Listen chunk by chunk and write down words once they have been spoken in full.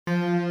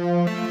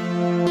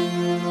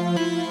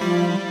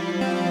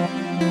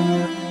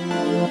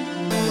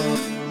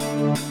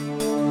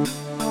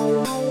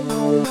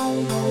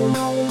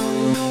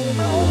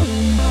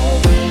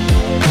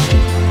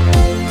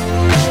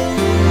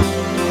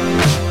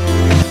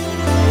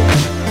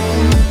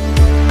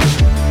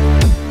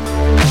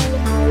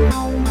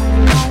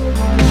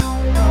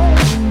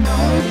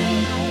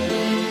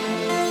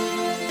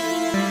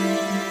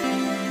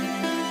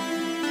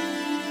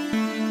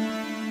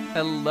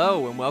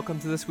Hello, and welcome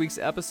to this week's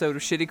episode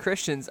of Shitty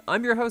Christians.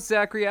 I'm your host,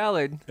 Zachary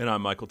Allard. And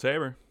I'm Michael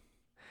Tabor.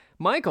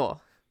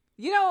 Michael,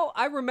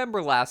 I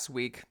remember last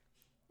week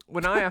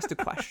when I asked a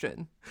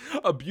question.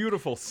 A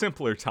beautiful,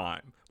 simpler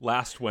time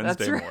last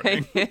Wednesday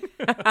morning.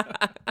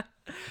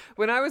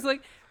 When I was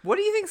like, what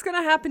do you think's going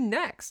to happen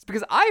next?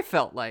 Because I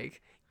felt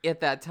like at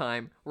that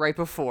time, right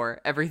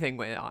before everything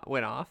went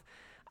off,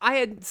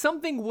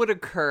 something would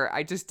occur.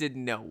 I just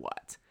didn't know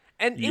what.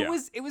 And it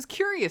was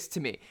curious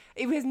to me.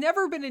 It has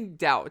never been in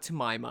doubt to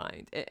my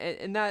mind.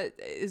 And that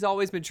has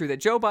always been true, that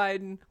Joe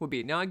Biden would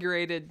be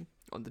inaugurated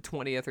on the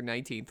 20th or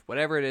 19th,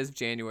 whatever it is, of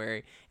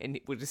January, and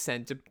would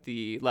ascend to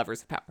the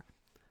levers of power.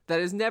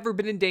 That has never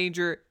been in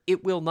danger.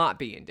 It will not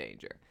be in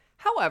danger.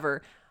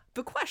 However,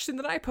 the question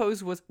that I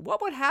posed was,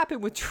 what would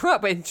happen with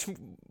Trump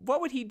and what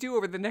would he do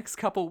over the next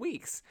couple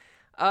weeks?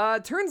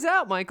 Turns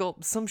out, Michael,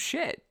 some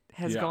shit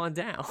has gone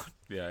down.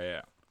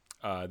 Yeah.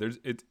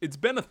 It's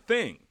been a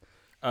thing.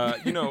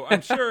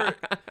 I'm sure,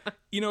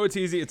 it's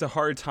easy. It's a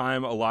hard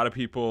time. A lot of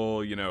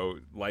people,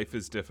 life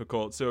is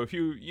difficult. So if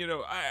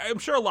I'm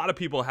sure a lot of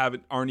people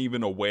aren't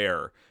even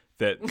aware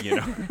that,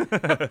 Yeah,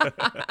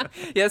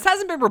 this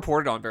hasn't been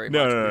reported on very much.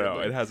 No,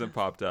 it hasn't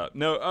popped up.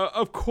 No,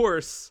 of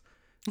course,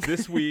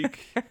 this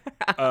week,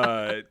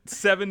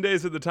 7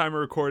 days at the time of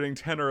recording,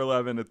 10 or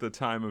 11 at the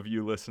time of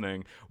you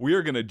listening, we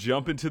are going to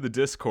jump into the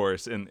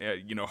discourse and,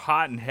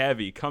 hot and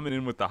heavy, coming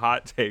in with the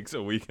hot takes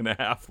a week and a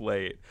half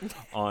late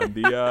on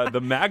the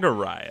MAGA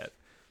riot.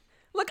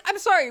 Look, I'm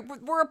sorry.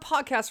 We're a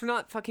podcast. We're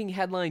not fucking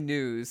headline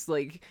news.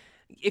 Like,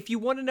 if you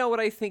want to know what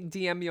I think,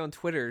 DM me on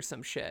Twitter or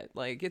some shit.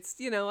 Like, it's,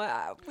 we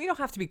don't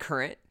have to be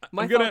current.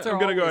 I'm gonna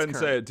go ahead and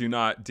say it. Do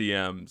not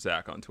DM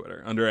Zach on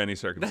Twitter under any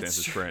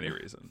circumstances for any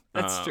reason.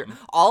 That's true.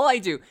 All I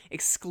do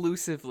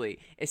exclusively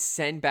is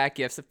send back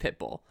gifts of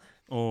Pitbull.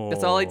 Oh,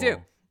 that's all I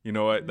do. You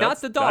know what? Not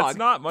the dog. That's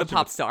not much the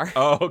pop star.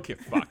 Oh, okay.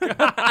 Fuck.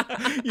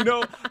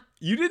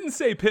 You didn't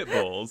say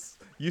Pitbulls.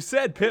 You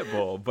said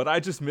Pitbull, but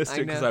I just missed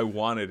it because I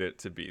wanted it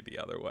to be the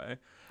other way.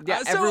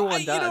 Yeah,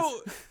 everyone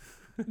does.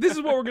 This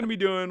is what we're going to be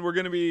doing. We're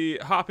going to be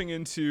hopping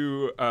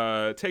into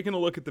taking a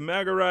look at the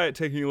MAGA riot,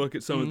 taking a look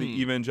at some of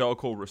the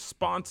evangelical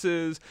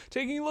responses,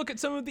 taking a look at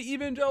some of the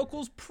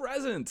evangelicals'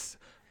 presence.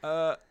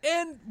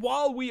 And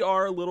while we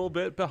are a little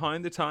bit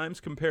behind the times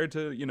compared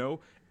to,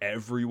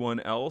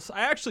 everyone else, I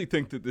actually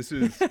think that this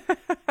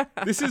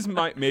is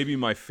maybe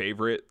my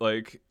favorite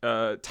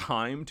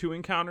time to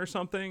encounter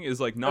something is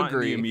not in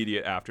the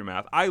immediate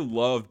aftermath. I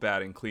love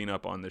batting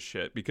cleanup on this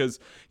shit because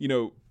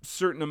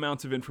certain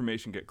amounts of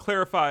information get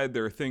clarified.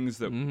 There are things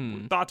that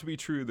were thought to be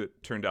true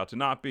that turned out to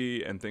not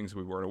be, and things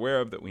we weren't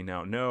aware of that we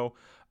now know.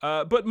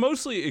 But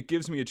mostly it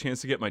gives me a chance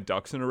to get my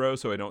ducks in a row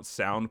so I don't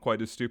sound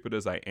quite as stupid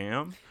as I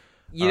am.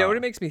 You know what it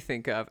makes me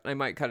think of? I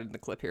might cut it in the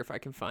clip here if I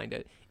can find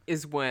it.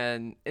 Is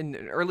when in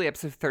an early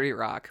episode of 30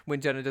 Rock,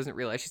 when Jenna doesn't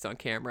realize she's on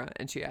camera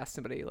and she asks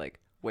somebody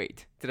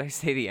wait, did I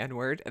say the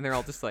N-word? And they're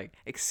all just like,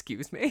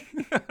 excuse me?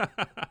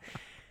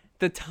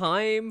 The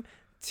time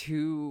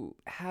to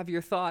have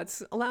your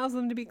thoughts allows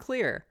them to be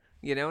clear,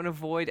 and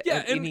avoid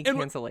any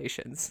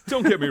cancellations.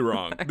 Don't get me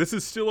wrong. This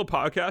is still a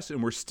podcast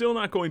and we're still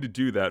not going to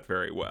do that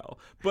very well.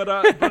 But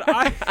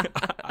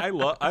I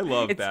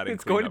love batting.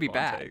 It's going to be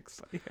bad.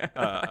 Takes.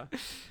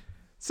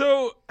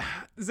 So,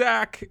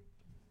 Zach,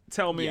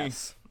 tell me.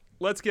 Yes.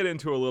 Let's get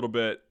into a little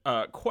bit.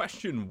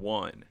 Question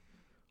 1.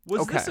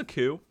 Was this a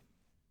coup?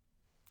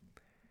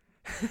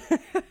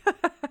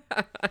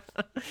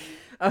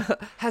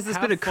 Has this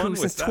been a coup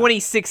since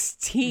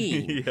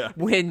 2016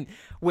 when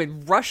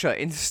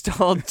Russia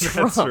installed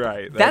Trump? That's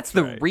right. That's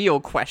the real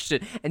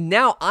question. And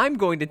now I'm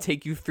going to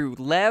take you through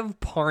Lev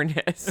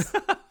Parnas.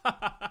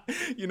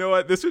 You know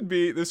what? This would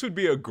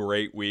be a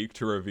great week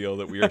to reveal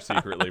that we are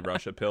secretly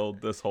Russia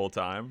pilled this whole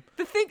time.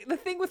 The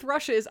thing with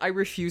Russia is I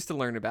refuse to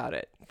learn about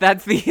it.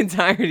 That's the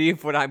entirety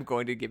of what I'm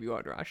going to give you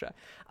on Russia.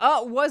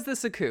 Was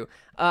this a coup?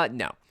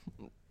 No.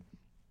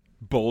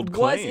 Bold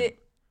claim.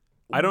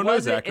 I don't know,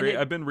 Zachary.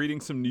 I've been reading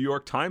some New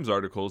York Times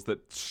articles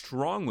that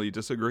strongly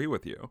disagree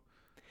with you.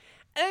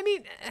 I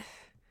mean,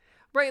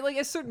 right,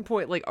 at a certain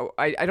point,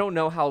 I don't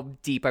know how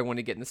deep I want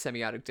to get in the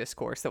semiotic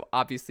discourse, so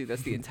obviously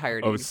that's the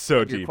entirety of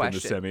your deep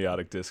question. In the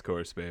semiotic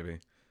discourse, baby.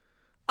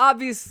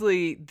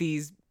 Obviously,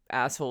 these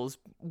assholes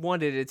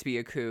wanted it to be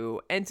a coup,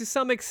 and to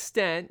some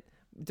extent,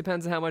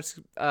 depends on how much,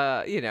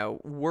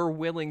 we're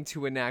willing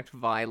to enact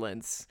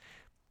violence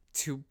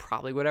to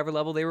probably whatever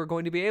level they were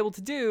going to be able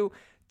to do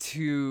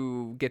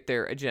to get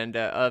their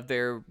agenda of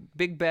their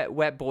big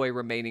wet boy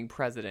remaining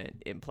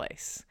president in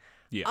place.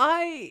 Yeah.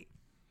 I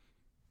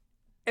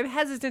am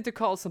hesitant to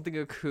call something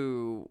a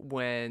coup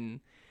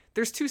when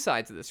there's two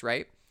sides of this,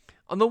 right?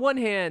 On the one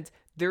hand,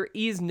 there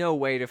is no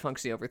way to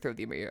functionally overthrow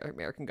the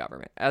American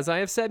government. As I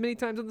have said many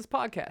times on this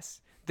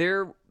podcast,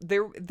 there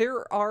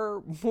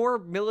are more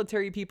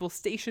military people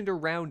stationed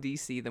around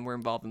DC than were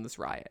involved in this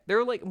riot.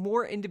 There are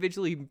more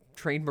individually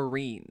trained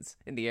Marines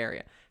in the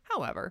area.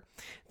 However,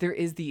 there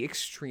is the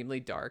extremely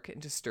dark and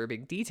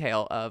disturbing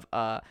detail of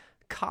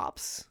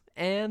cops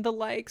and the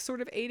like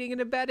sort of aiding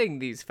and abetting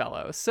these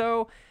fellows.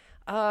 So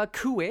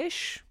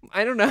Coup-ish?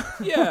 I don't know.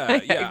 Yeah,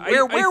 yeah.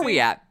 Where are we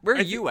at? Where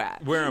are you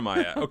at? Where am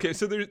I at? Okay,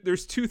 so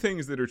there's two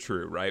things that are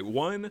true, right?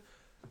 One,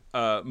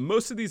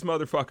 most of these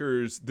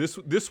motherfuckers,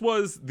 this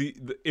was the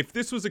if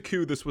this was a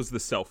coup, this was the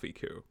selfie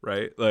coup,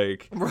 right?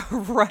 Like,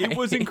 Right. it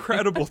was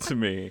incredible to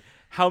me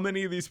how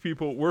many of these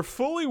people were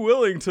fully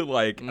willing to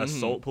like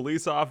assault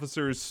police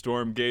officers,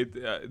 storm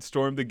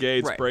the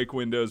gates, Right. break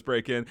windows,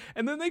 break in,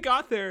 and then they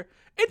got there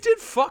and did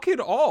fuck it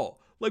all.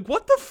 Like,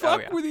 what the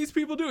fuck yeah. were these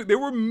people doing? They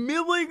were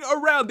milling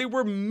around. They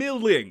were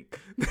milling.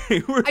 They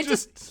were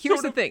Here's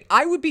the thing.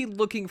 I would be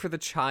looking for the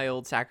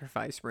child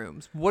sacrifice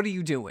rooms. What are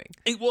you doing?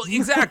 Well,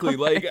 exactly.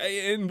 Like,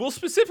 and we'll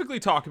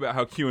specifically talk about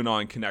how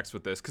QAnon connects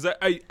with this, because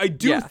I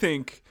do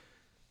think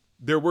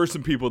there were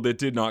some people that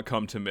did not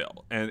come to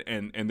mill,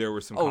 and there were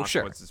some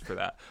consequences for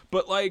that.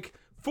 But like,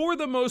 for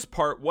the most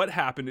part, what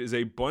happened is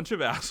a bunch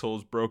of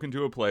assholes broke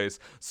into a place,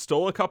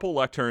 stole a couple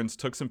lecterns,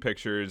 took some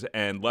pictures,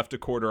 and left a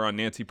quarter on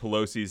Nancy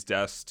Pelosi's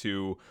desk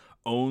to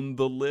own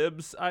the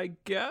libs, I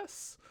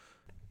guess.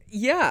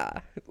 Yeah.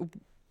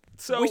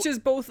 So, Which is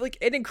both like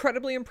an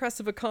incredibly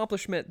impressive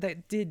accomplishment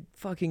that did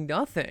fucking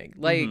nothing.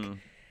 Like,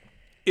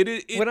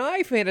 when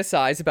I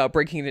fantasize about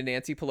breaking into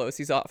Nancy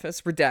Pelosi's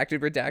office, redacted.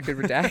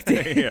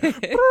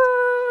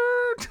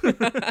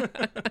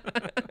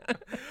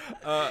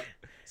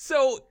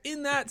 So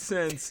in that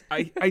sense,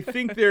 I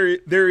think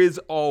there is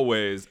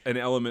always an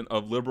element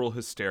of liberal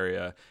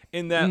hysteria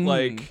in that,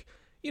 like,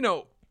 you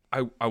know,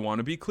 I want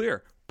to be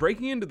clear.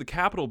 Breaking into the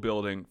Capitol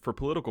building for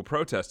political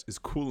protest is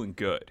cool and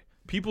good.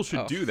 People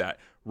should do that.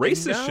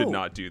 Racists should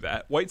not do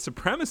that. White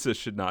supremacists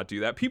should not do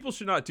that. People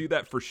should not do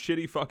that for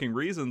shitty fucking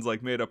reasons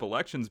like made up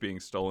elections being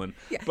stolen.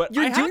 Yeah, but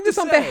you're doing this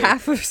on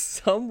behalf of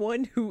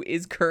someone who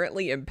is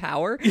currently in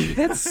power?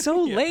 That's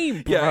so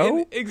lame, bro.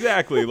 Yeah,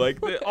 exactly. Like,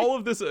 all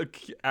of this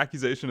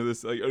accusation of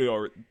this, like, you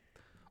know,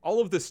 all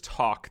of this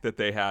talk that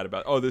they had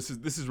about, oh, this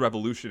is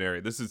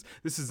revolutionary. This is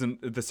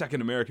the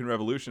Second American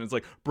Revolution. It's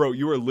like, bro,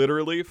 you are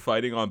literally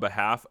fighting on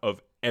behalf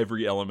of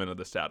every element of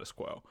the status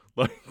quo.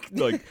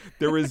 Like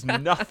there is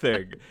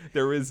nothing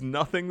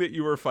that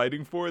you are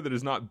fighting for that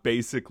is not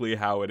basically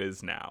how it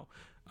is now.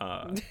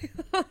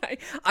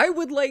 I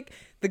would like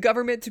the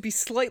government to be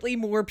slightly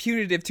more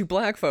punitive to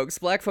black folks.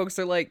 Black folks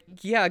are like,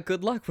 yeah,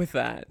 good luck with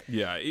that.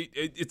 Yeah,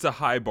 it's a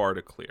high bar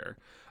to clear.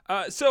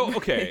 So,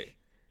 okay.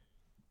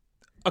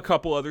 A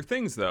couple other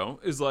things, though,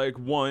 is like,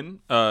 one,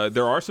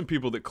 there are some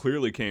people that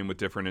clearly came with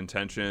different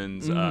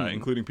intentions,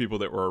 including people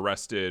that were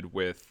arrested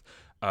with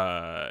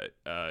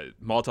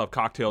Molotov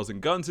cocktails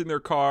and guns in their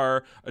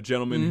car, a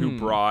gentleman who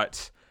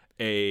brought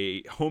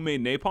a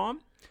homemade napalm,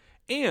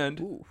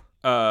 and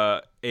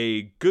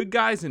a good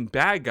guys and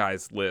bad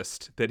guys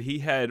list that he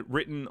had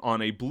written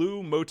on a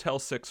blue Motel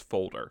 6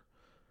 folder.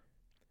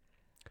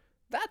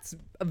 That's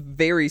a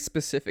very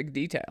specific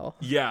detail.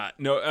 Yeah,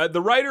 no, the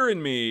writer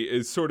in me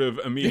is sort of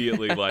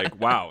immediately like,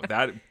 wow,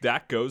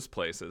 that goes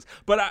places.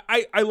 But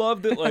I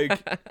love that,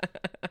 like,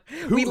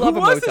 we love who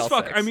a was this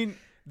Motel fucker? 6. I mean,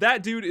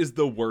 that dude is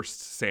the worst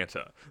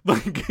Santa.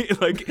 Like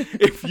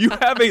if you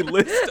have a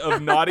list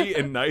of naughty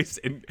and nice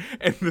and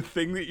the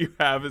thing that you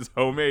have is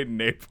homemade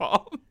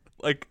napalm,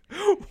 like,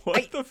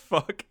 what the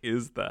fuck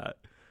is that?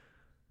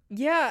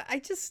 Yeah,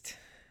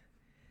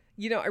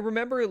 I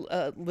remember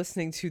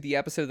listening to the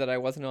episode that I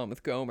wasn't on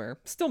with Gomer.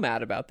 Still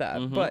mad about that,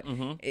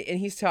 and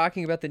he's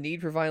talking about the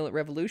need for violent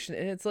revolution,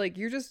 and it's like,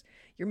 you're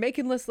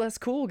making this less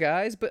cool,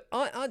 guys. But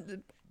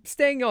on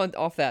staying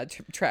off that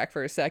track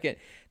for a second,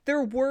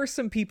 there were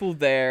some people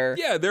there.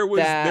 Yeah, there was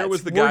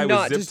the guy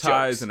with zip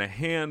ties jokes. and a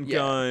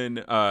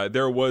handgun. Yeah.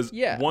 There was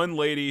Yeah. one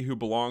lady who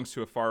belongs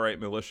to a far right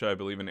militia, I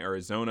believe in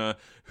Arizona,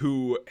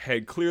 who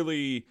had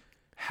clearly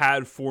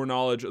had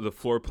foreknowledge of the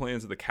floor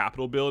plans of the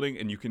Capitol building,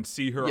 and you can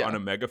see her on a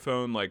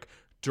megaphone, like,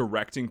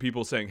 directing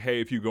people, saying,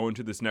 hey, if you go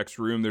into this next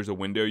room, there's a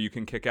window you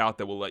can kick out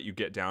that will let you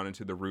get down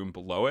into the room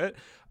below it.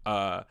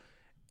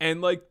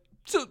 And like,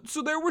 so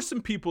there were some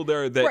people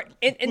there that... Right.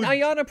 And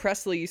Ayanna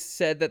Pressley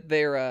said that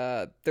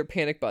their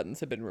panic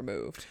buttons had been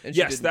removed. And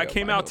yes, that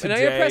came out today.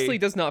 And Ayanna Pressley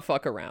does not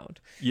fuck around.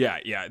 Yeah,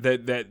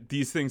 that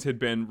these things had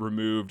been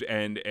removed,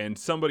 and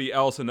somebody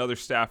else, another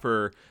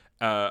staffer,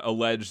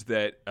 alleged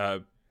that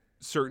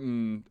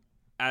certain,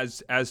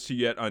 as to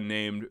yet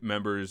unnamed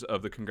members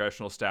of the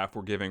congressional staff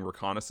were giving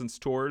reconnaissance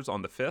tours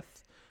on the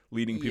 5th,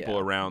 leading people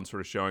around, sort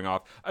of showing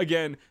off.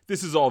 Again,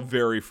 this is all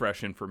very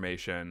fresh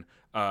information.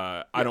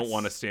 I don't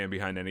want to stand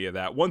behind any of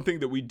that. One thing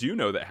that we do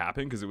know that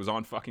happened, because it was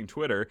on fucking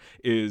Twitter,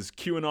 is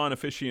QAnon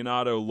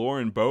aficionado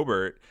Lauren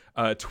Boebert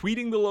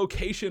tweeting the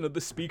location of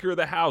the Speaker of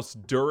the House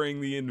during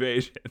the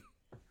invasion.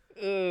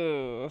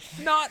 Ugh.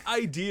 Not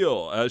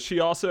ideal. She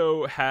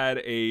also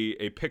had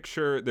a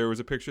picture. There was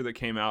a picture that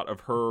came out of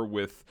her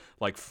with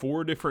like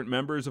 4 different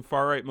members of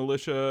far-right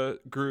militia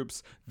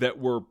groups that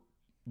were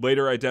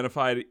later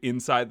identified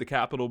inside the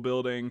Capitol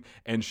building,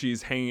 and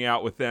she's hanging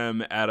out with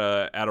them at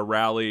a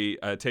rally,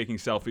 taking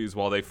selfies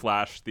while they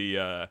flash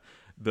the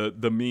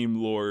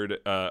meme lord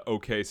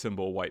OK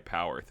symbol white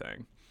power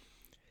thing.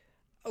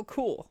 Oh,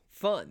 cool.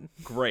 Fun.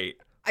 Great.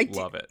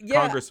 Love it.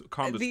 Yeah,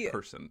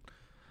 Congressperson.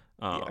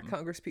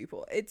 Congress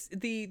people. It's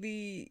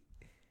the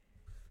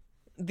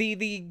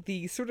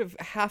sort of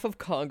half of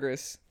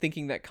Congress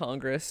thinking that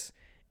Congress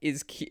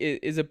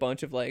is a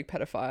bunch of like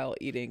pedophile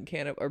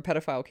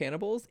pedophile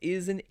cannibals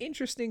is an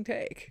interesting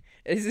take.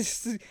 It's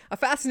just a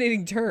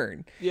fascinating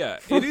turn. Yeah,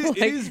 it is. Like,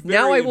 it is very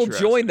now I will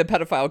interesting. join the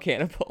pedophile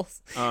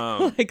cannibals.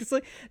 Like it's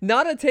like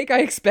not a take I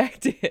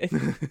expected.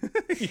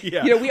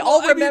 Yeah, You know, we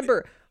all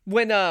remember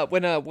when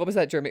what was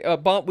that, Jeremy?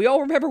 We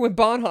all remember when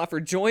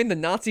Bonhoeffer joined the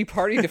Nazi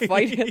Party to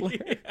fight Hitler.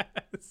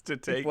 Yes, to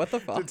take What the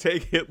fuck? to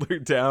take Hitler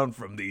down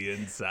from the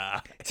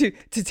inside. To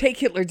take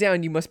Hitler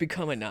down, you must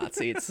become a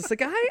Nazi. It's just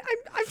like I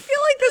feel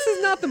like this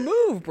is not the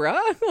move,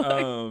 bruh.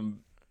 Like,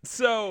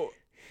 So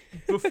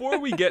before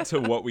we get to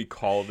what we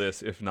call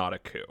this, if not a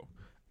coup,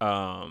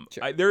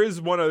 Sure. there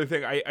is one other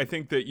thing. I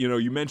think that, you know,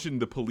 you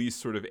mentioned the police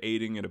sort of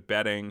aiding and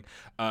abetting.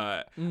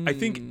 I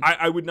think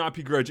I would not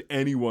begrudge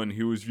anyone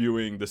who was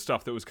viewing the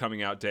stuff that was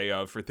coming out day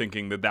of for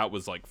thinking that that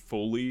was like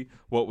fully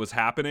what was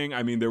happening.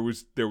 I mean, there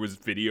was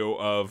video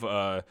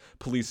of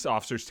police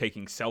officers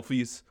taking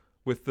selfies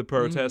with the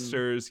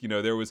protesters. You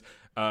know, there was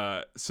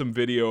some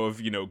video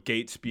of, you know,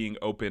 gates being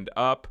opened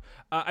up.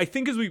 I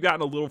think as we've gotten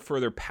a little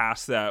further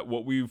past that,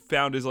 what we've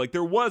found is like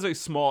there was a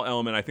small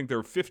element. I think there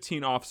are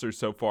 15 officers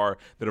so far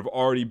that have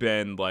already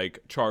been like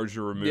charged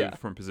or removed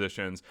from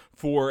positions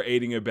for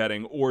aiding and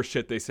abetting or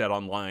shit they said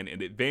online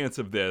in advance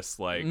of this.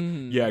 Like,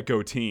 yeah,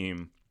 go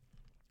team.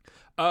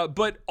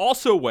 But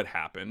also what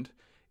happened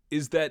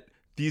is that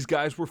these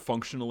guys were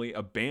functionally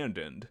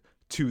abandoned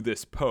to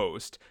this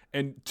post.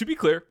 And to be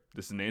clear,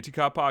 this is an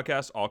anti-cop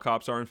podcast. All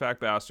cops are in fact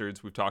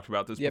bastards. We've talked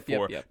about this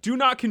before. Yep. Do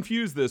not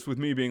confuse this with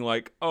me being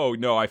like, oh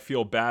no, I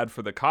feel bad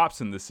for the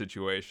cops in this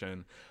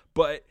situation.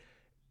 But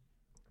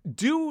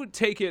do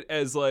take it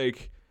as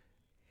like,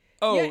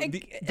 oh,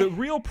 the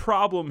real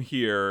problem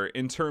here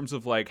in terms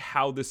of like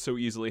how this so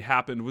easily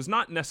happened was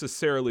not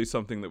necessarily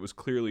something that was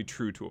clearly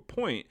true to a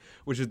point,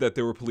 which is that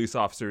there were police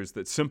officers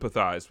that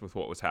sympathized with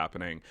what was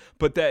happening,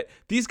 but that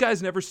these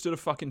guys never stood a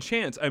fucking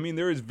chance. I mean,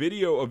 there is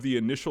video of the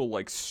initial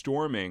like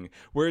storming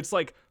where it's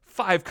like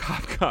 5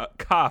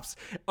 cops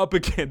up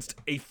against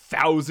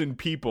 1,000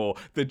 people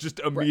that just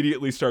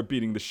immediately start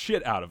beating the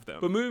shit out of them.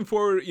 But moving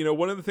forward, you know,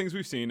 one of the things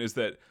we've seen is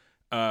that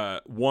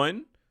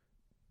one,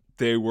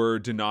 they were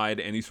denied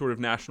any sort of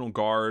National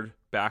Guard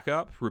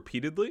backup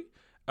repeatedly.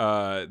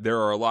 There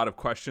are a lot of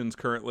questions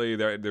currently.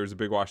 There's a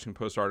big Washington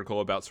Post article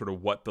about sort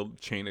of what the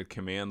chain of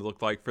command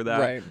looked like for that.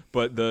 Right.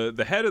 But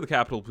the head of the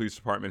Capitol Police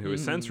Department, who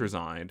has since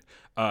resigned,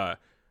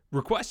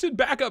 requested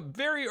backup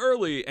very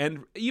early,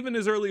 and even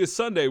as early as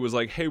Sunday was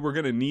like, hey, we're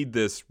going to need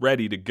this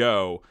ready to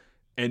go.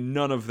 And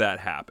none of that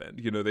happened.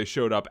 You know, they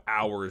showed up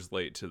hours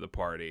late to the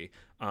party.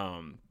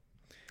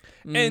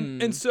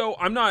 And so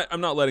I'm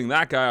not letting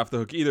that guy off the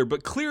hook either,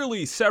 but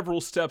clearly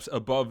several steps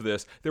above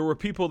this, there were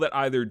people that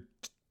either,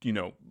 you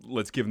know,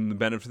 let's give them the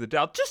benefit of the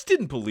doubt, just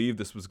didn't believe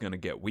this was going to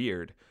get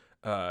weird.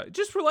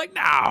 Just were like,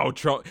 no,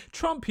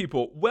 Trump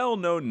people,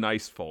 well-known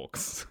nice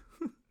folks.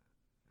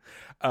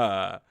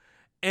 Or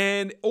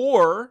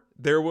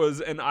there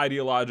was an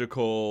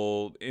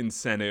ideological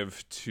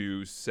incentive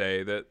to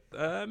say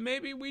that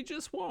maybe we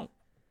just won't.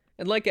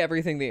 and like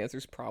everything, the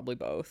answer's probably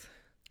both.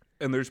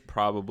 And there's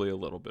probably a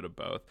little bit of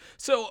both.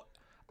 So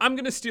I'm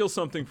gonna steal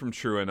something from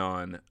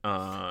TrueAnon,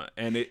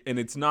 and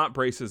it's not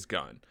Brace's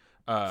gun.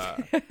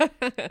 But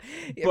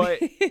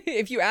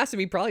if you asked him,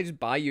 he'd probably just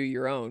buy you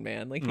your own,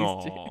 man. Like, but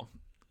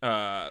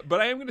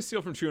I am gonna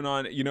steal from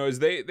TrueAnon. You know, as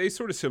they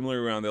sort of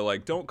similar around. They're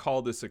like, don't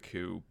call this a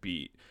coup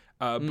beat.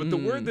 But the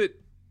word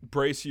that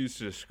Brace used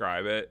to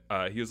describe it,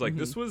 he was like,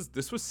 this was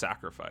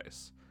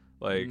sacrifice.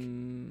 Like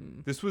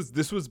this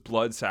was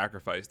blood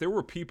sacrifice. There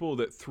were people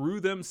that threw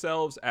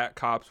themselves at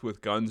cops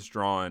with guns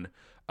drawn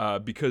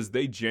because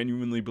they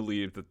genuinely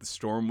believed that the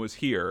storm was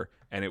here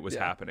and it was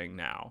happening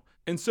now.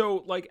 And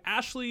so like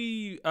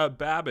Ashley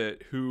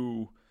Babbitt,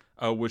 who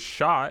was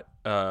shot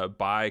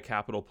by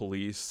Capitol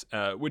Police,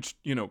 which,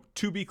 you know,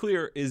 to be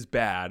clear, is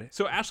bad.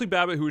 So Ashley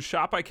Babbitt, who was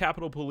shot by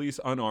Capitol Police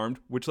unarmed,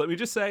 which let me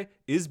just say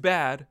is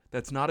bad.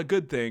 That's not a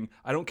good thing.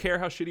 I don't care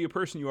how shitty a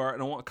person you are. I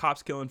don't want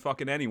cops killing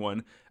fucking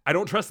anyone. I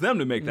don't trust them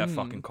to make that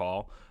fucking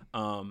call.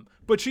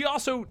 But she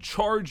also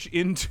charged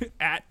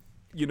at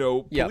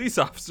police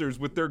officers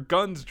with their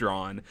guns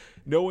drawn,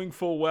 knowing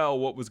full well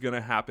what was going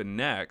to happen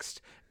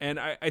next. And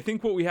I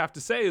think what we have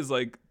to say is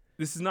like,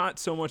 this is not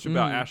so much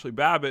about Ashley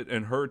Babbitt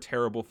and her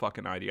terrible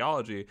fucking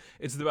ideology.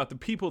 It's about the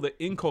people that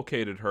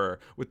inculcated her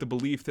with the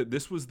belief that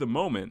this was the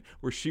moment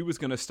where she was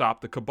going to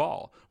stop the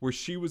cabal, where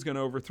she was going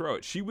to overthrow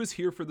it. She was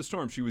here for the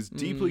storm. She was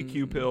deeply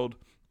Q-pilled,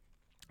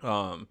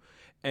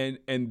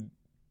 and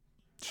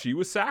she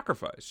was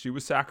sacrificed. She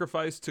was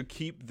sacrificed to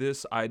keep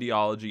this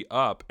ideology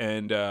up.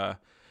 And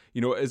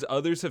as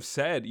others have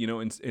said,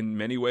 in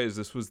many ways,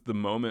 this was the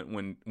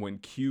moment when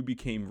Q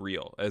became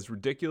real. As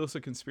ridiculous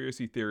a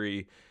conspiracy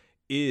theory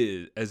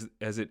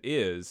it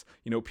is,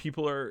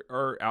 people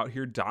are out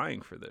here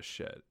dying for this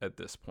shit at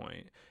this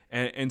point.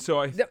 And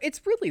so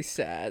it's really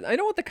sad. I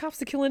don't want the cops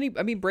to kill any.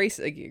 I mean, Brace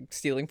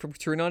stealing from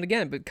Trunon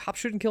again, but cops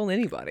shouldn't kill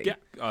anybody.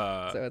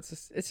 Yeah. So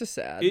it's just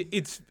sad.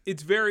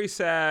 It's very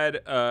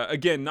sad.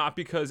 Again, not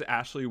because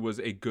Ashley was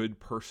a good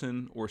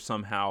person or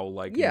somehow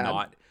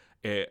not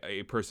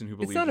a person who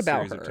believes a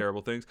series of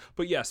terrible things,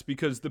 but yes,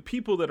 because the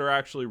people that are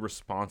actually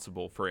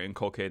responsible for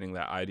inculcating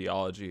that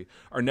ideology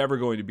are never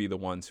going to be the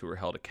ones who are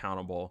held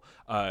accountable.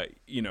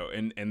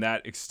 And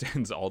that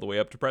extends all the way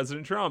up to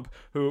President Trump,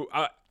 who.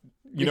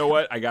 You know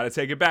what? I got to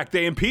take it back.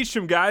 They impeached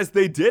him, guys.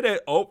 They did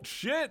it. Oh,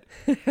 shit.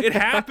 It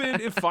happened.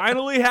 It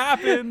finally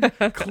happened.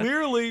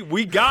 Clearly,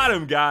 we got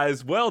him,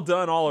 guys. Well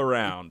done all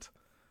around.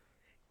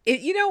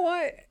 You know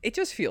what? It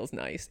just feels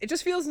nice. It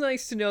just feels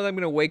nice to know that I'm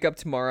going to wake up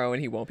tomorrow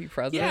and he won't be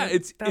president. Yeah,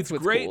 it's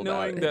great cool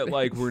knowing that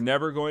we're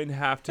never going to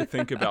have to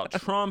think about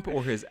Trump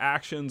or his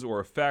actions or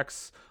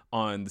effects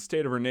on the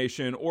state of our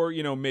nation, or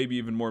maybe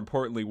even more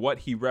importantly, what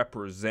he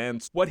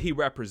represents,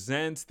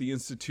 the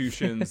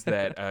institutions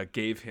that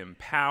gave him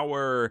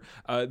power,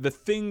 the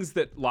things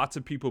that lots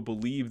of people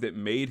believe that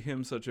made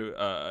him such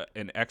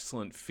an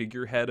excellent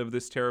figurehead of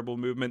this terrible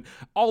movement.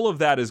 All of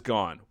that is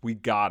gone. We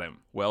got him.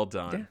 Well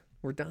done. Yeah,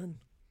 we're done.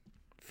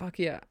 Fuck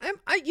yeah.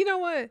 You know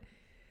what?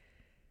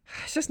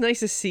 It's just nice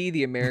to see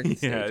the American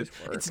state just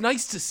work. It's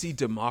nice to see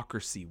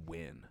democracy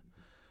win.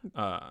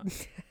 Oh,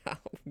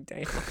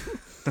 damn.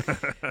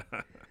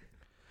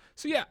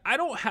 So yeah, I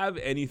don't have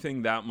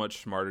anything that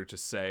much smarter to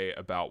say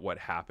about what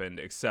happened,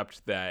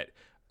 except that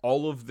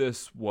all of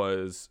this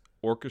was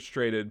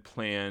orchestrated,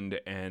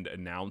 planned, and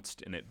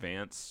announced in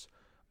advance.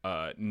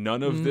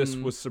 None of this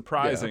was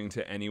surprising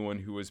to anyone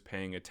who was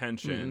paying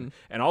attention.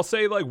 And I'll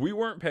say, we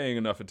weren't paying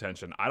enough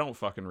attention. I don't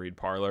fucking read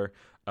Parler.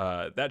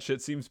 That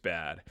shit seems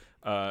bad.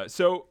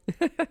 So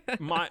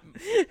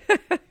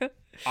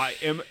I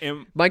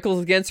am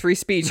Michael's against free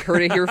speech.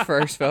 Heard it here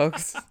first,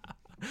 folks.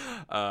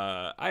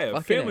 I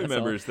have family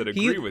members that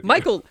agree with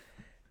you.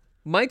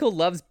 Michael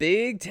loves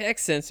big tech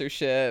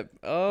censorship.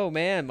 Oh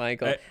man,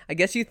 Michael. I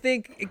guess you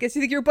think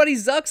your buddy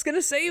Zuck's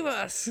gonna save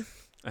us.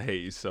 I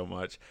hate you so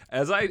much.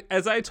 As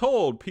I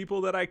told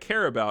people that I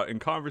care about in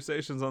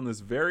conversations on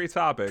this very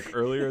topic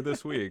earlier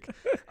this week,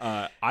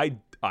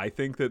 I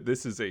think that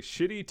this is a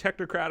shitty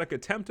technocratic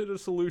attempt at a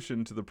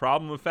solution to the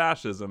problem of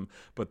fascism,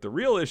 but the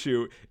real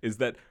issue is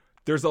that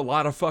there's a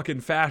lot of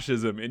fucking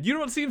fascism, and you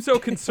don't seem so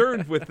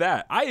concerned with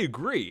that. I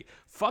agree.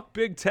 Fuck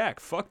big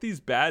tech. Fuck these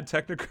bad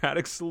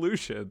technocratic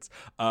solutions.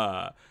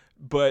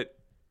 But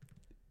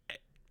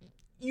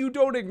you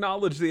don't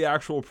acknowledge the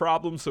actual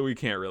problem, so we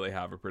can't really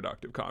have a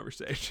productive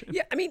conversation.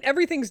 Yeah, I mean,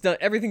 everything's done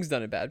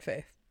in bad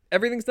faith.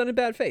 Everything's done in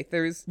bad faith.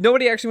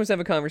 Nobody actually wants to have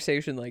a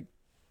conversation like,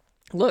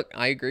 look,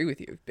 I agree with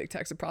you. Big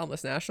tech's a problem.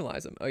 Let's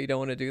nationalize them. Oh, you don't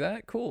want to do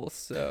that? Cool.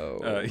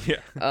 So,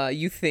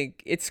 you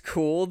think it's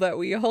cool that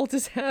we all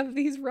just have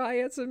these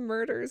riots and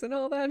murders and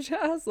all that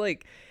jazz?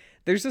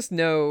 There's just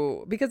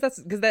no, because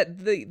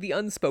the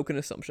unspoken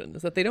assumption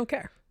is that they don't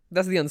care.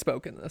 That's the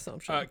unspoken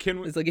assumption.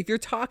 It's if you're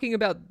talking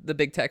about the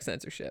big tech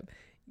censorship,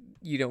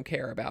 you don't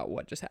care about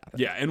what just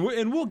happened. Yeah, and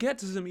we'll get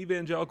to some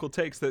evangelical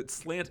takes that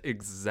slant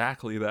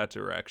exactly that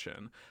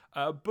direction.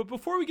 But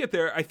before we get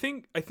there, I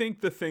think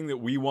the thing that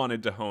we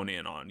wanted to hone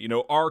in on,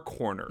 our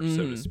corner,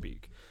 so to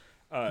speak,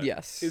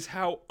 is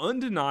how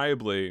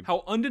undeniably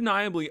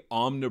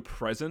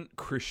omnipresent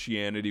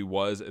Christianity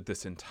was at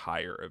this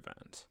entire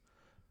event.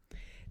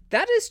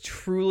 That is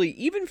truly,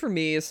 even for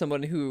me as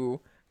someone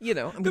who,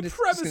 the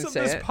premise of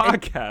this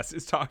podcast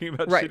is talking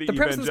about shitty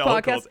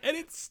evangelicals, and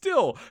it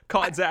still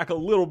caught Zach a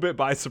little bit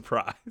by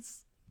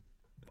surprise.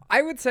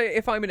 I would say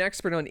if I'm an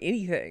expert on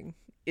anything,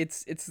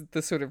 it's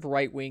the sort of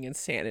right-wing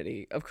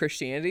insanity of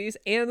Christianities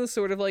and the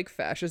sort of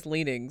fascist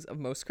leanings of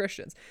most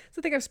Christians. It's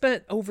the thing I've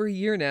spent over a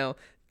year now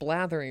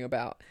blathering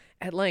about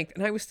at length,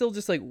 and I was still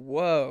just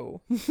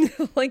whoa.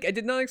 I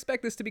did not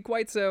expect this to be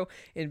quite so,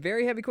 in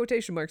very heavy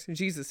quotation marks,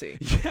 Jesus-y.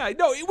 Yeah,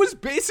 no, it was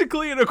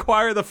basically an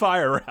Acquire the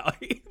Fire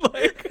rally.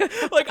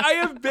 I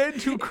have been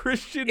to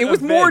Christian it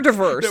was more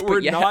diverse, that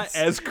were not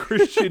as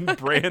Christian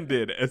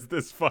branded as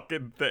this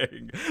fucking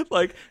thing.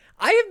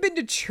 I have been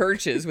to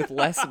churches with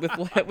less.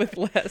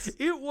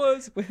 It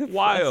was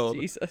wild.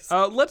 Jesus.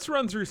 Let's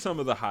run through some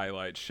of the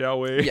highlights,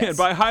 shall we? Yes, and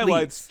by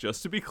highlights, please.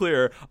 Just to be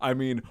clear, I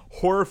mean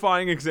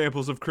horrifying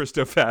examples of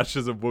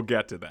Christofascism. We'll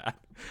get to that.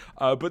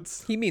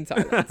 But he means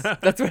highlights.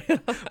 That's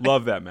what.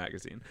 Love that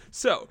magazine.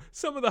 So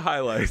some of the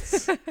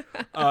highlights: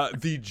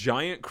 the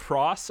giant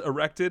cross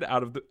erected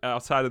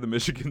outside of the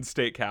Michigan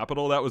State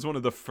Capitol. That was one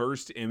of the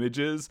first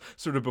images,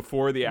 sort of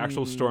before the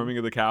actual storming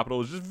of the Capitol.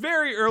 It was just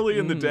very early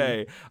in the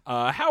day.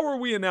 How are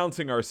we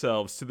announcing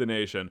ourselves to the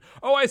nation?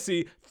 Oh, I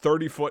see.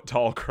 30-foot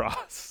tall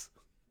cross.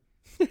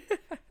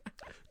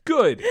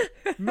 Good.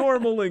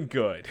 Normal and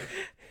good.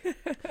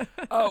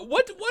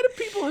 What have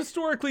people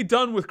historically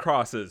done with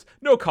crosses?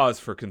 No cause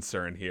for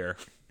concern here.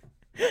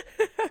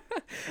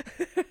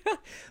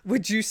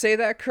 Would you say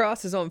that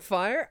cross is on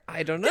fire?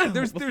 I don't know. Yeah,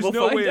 there's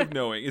no way of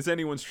knowing. Is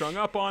anyone strung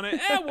up on it?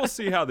 We'll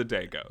see how the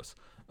day goes.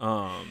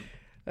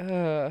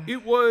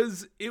 It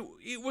was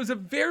a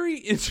very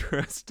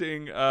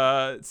interesting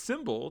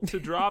symbol to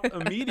drop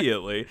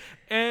immediately,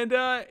 and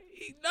I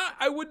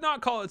would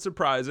not call it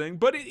surprising,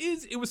 but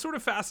it was sort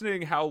of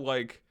fascinating how,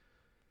 like,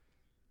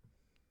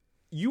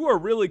 you are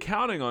really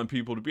counting on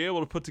people to be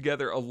able to put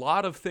together a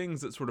lot of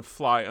things that sort of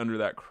fly under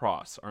that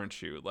cross,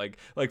 aren't you? Like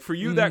for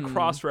you, that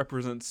cross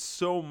represents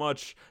so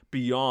much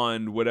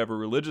beyond whatever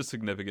religious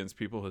significance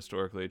people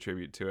historically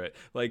attribute to it.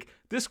 Like,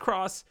 this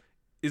cross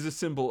is a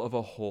symbol of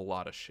a whole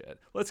lot of shit.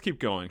 Let's keep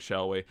going,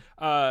 shall we?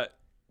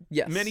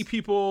 Yes. Many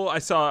people, I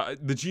saw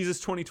the Jesus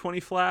 2020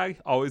 flag.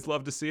 Always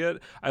love to see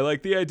it. I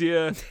like the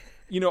idea.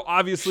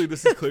 Obviously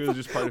this is clearly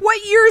just part of...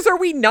 What years are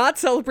we not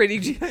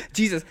celebrating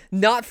Jesus?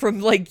 Not from,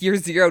 like, year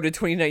 0 to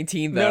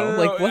 2019, though. No.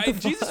 Like, what the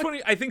fuck? Jesus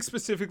 20, I think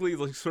specifically,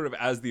 like, sort of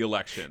as the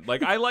election.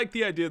 Like, I like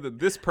the idea that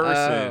this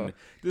person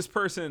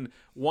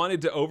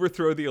wanted to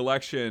overthrow the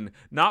election,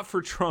 not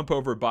for Trump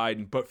over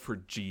Biden, but for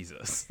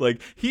Jesus.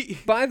 Like,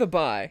 By the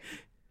by,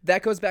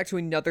 that goes back to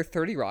another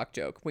 30 Rock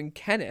joke when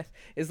Kenneth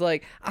is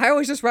like, I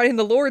always just write in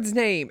the Lord's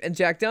name, and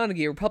Jack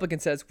Donaghy, Republican,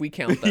 says, we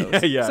count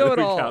those. Yeah, so we it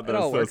all, count those. it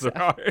all works those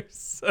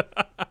are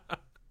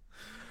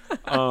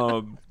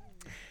ours.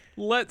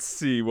 Let's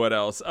see what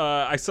else.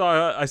 I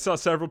saw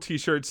several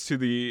T-shirts to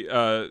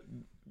the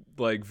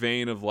like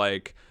vein of,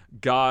 like,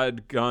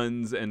 God,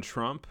 guns, and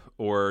Trump,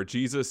 or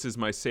Jesus is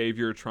my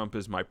savior, Trump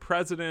is my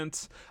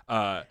president.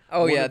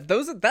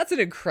 That's an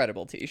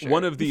incredible T-shirt.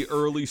 One of the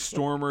early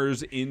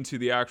stormers into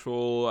the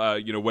actual,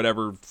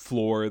 whatever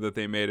floor that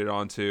they made it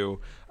onto,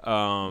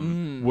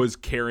 was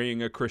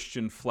carrying a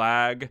Christian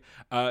flag.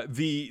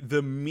 The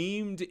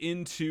memed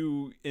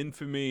into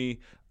infamy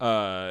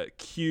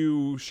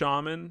Q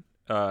shaman.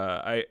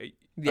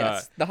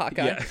 Yes, the hot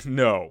guy. Yeah,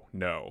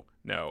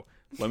 no.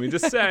 Let me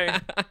just say,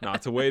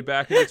 not to wade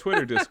back into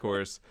Twitter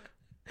discourse,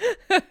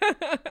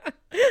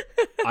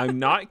 I'm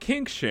not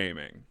kink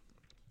shaming.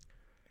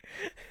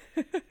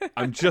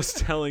 I'm just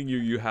telling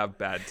you have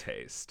bad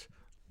taste.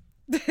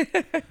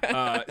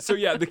 So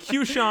yeah, the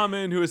Q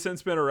shaman, who has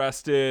since been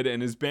arrested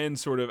and has been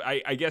sort of,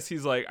 I guess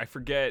he's like, I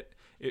forget,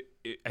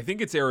 I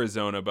think it's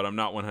Arizona, but I'm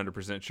not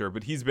 100% sure,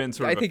 but he's been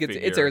sort of I think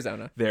it's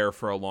Arizona there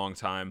for a long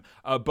time.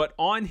 But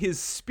on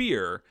his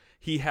spear,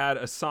 he had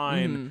a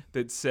sign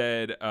that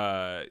said,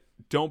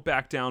 don't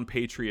back down,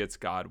 patriots,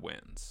 God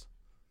wins.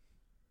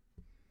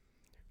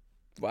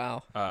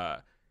 Wow.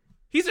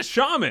 He's a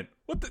shaman.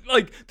 What the,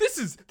 like, this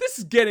is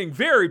getting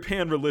very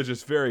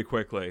pan-religious very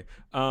quickly.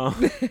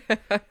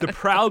 The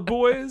Proud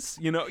Boys,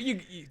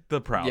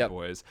 the Proud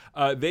Boys,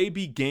 they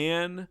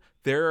began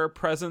their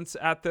presence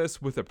at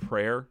this with a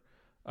prayer.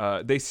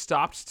 They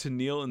stopped to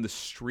kneel in the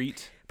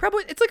street.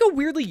 Probably, it's like a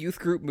weirdly youth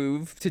group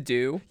move to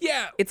do.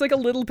 Yeah. It's like a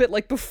little bit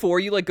like before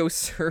you, like, go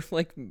surf,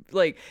 like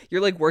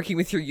you're, like, working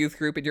with your youth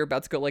group and you're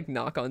about to go, like,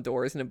 knock on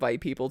doors and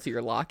invite people to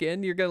your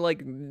lock-in. You're gonna,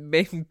 like,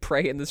 make them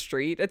pray in the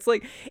street. It's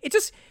like,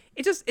 it's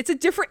a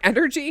different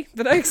energy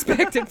than I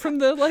expected from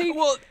the, like,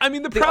 well, I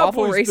mean, the the Proud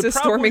awful Boys, racist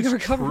storming our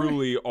government.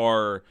 truly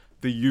are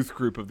the youth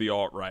group of the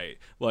alt-right,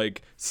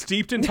 like,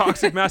 steeped in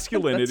toxic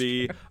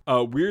masculinity,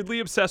 weirdly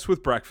obsessed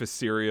with breakfast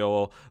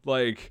cereal,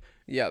 like...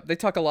 Yeah, they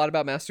talk a lot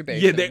about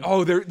masturbation.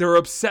 Yeah, they're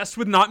obsessed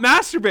with not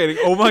masturbating.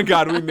 Oh my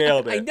God, we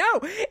nailed it. I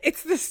know.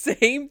 It's the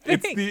same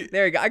thing.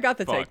 There you go. I got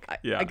the take.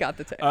 I got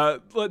the take.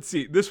 Let's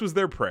see. This was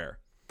their prayer.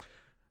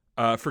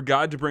 For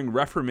God to bring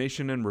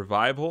reformation and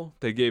revival.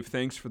 They gave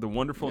thanks for the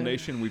wonderful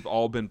nation we've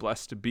all been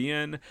blessed to be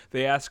in.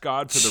 They asked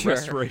God for the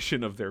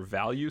restoration of their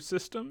value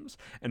systems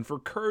and for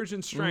courage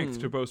and strength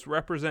to both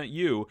represent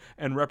you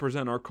and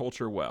represent our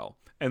culture well.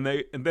 And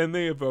then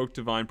they evoked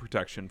divine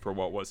protection for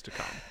what was to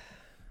come.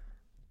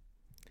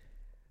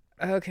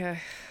 Okay.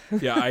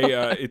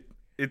 Yeah,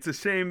 it's a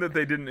shame that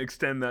they didn't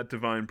extend that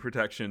divine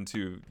protection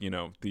to,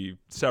 the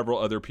several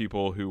other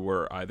people who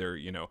were either,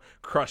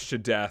 crushed to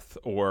death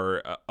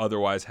or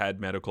otherwise had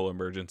medical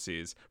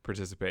emergencies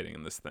participating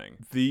in this thing.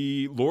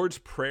 The Lord's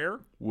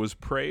Prayer was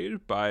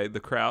prayed by the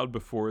crowd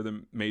before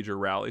the major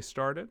rally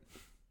started.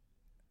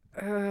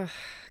 Can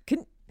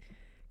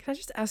I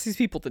just ask these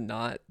people to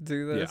not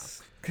do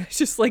this? Yeah. Can I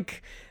just,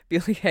 like, be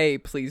like, hey,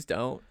 please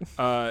don't?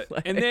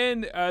 And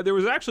then there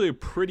was actually a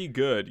pretty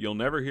good, you'll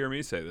never hear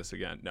me say this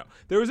again. No,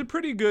 there was a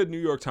pretty good New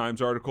York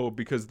Times article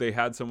because they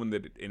had someone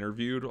that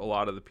interviewed a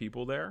lot of the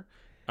people there.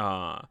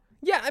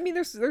 Yeah, I mean,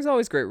 there's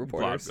always great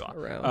reporters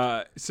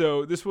around.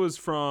 So this was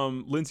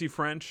from Lindsay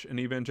French, an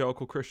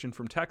evangelical Christian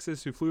from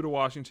Texas who flew to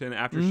Washington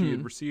after she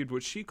had received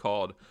what she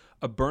called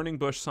a burning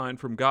bush sign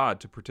from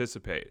God to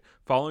participate,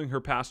 following her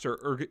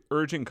pastor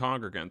urging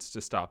congregants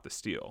to stop the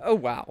steal. Oh,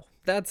 wow.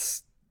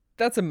 That's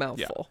a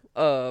mouthful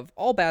of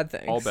all bad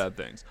things. All bad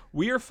things.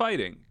 We are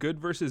fighting good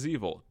versus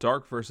evil,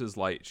 dark versus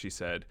light, she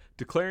said,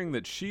 declaring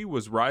that she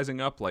was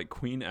rising up like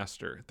Queen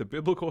Esther, the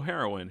biblical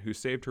heroine who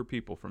saved her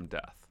people from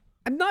death.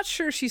 I'm not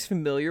sure she's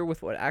familiar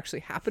with what actually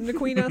happened to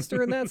Queen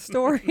Esther in that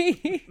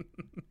story.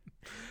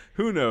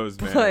 Who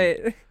knows, man?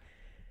 But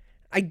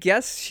I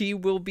guess she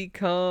will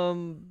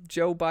become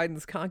Joe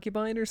Biden's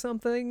concubine or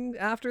something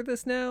after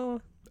this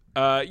now.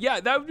 Yeah,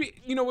 that would be,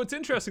 what's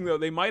interesting though,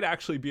 they might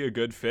actually be a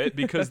good fit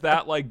because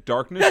that like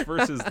darkness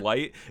versus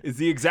light is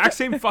the exact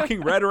same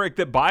fucking rhetoric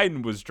that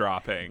Biden was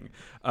dropping.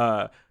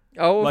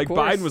 Like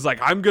Biden was like,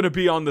 I'm gonna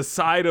be on the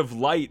side of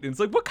light, and it's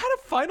like, what kind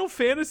of Final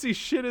Fantasy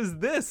shit is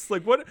this?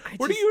 Like, what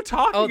are you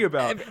talking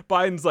about?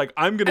 Biden's like,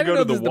 I'm gonna go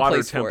to the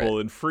water temple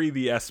and free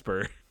the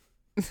Esper.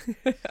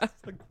 Like,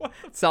 what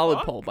solid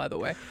poll, by the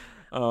way.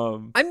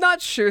 I'm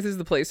not sure this is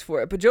the place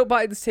for it, but Joe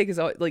Biden's take is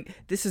like,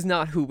 this is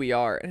not who we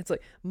are. And it's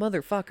like,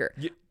 motherfucker,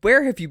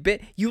 where have you been?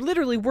 You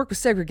literally work with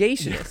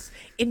segregationists.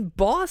 In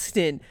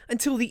Boston,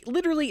 until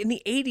literally in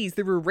the 80s,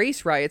 there were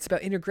race riots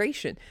about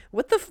integration.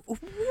 What the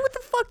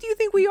fuck do you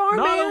think we are,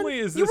 not man? Not only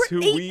is this who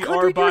we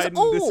are,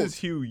 Biden, this is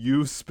who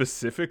you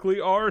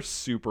specifically are,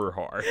 super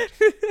hard.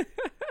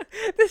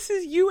 This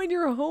is you and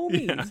your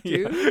homies,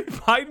 dude. Yeah.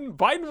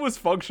 Biden was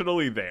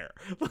functionally there.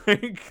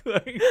 Like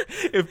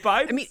if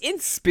Biden, I mean, in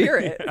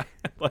spirit. Yeah,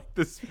 like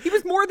this, he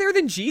was more there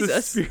than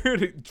Jesus.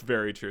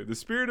 Very true. The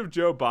spirit of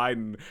Joe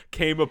Biden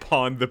came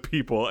upon the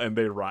people and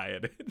they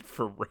rioted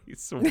for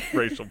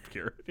racial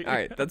purity. All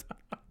right,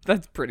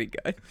 that's pretty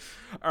good.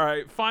 All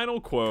right, final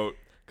quote,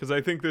 because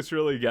I think this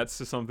really gets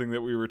to something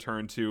that we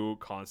return to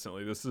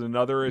constantly. This is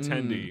another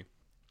attendee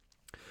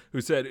who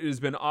said, "It has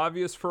been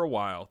obvious for a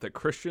while that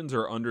Christians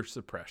are under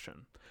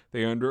suppression.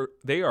 They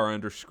are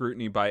under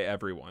scrutiny by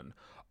everyone.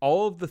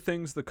 All of the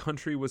things the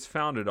country was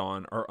founded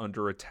on are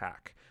under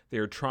attack. They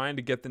are trying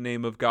to get the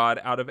name of God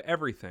out of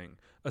everything,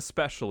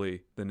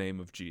 especially the name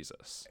of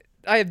Jesus."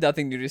 I have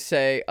nothing new to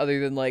say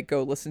other than like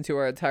go listen to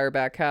our entire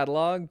back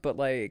catalog, but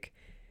like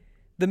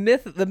the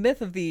myth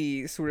of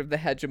the sort of the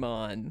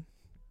hegemon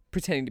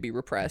pretending to be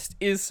repressed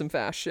is some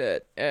fast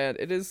shit, and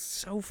it is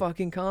so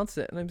fucking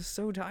constant, and I'm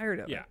so tired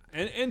of it. Yeah,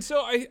 and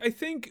so I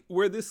think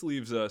where this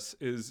leaves us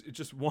is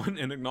just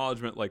an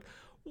acknowledgement, like,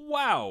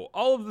 wow,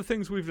 all of the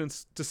things we've been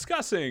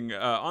discussing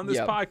on this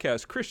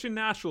podcast, Christian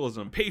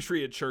nationalism,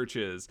 patriot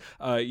churches,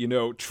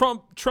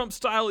 Trump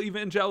style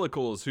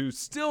evangelicals who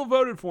still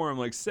voted for him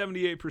like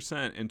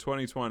 78% in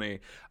 2020.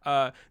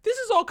 This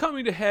is all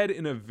coming to head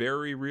in a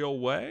very real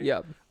way.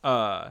 Yep.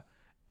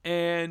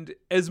 And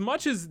as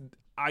much as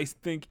I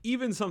think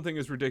even something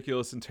as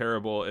ridiculous and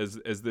terrible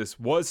as this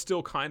was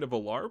still kind of a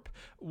LARP,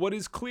 what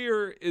is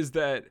clear is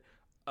that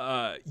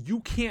you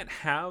can't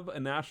have a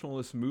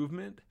nationalist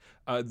movement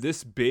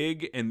this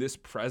big and this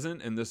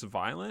present and this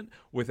violent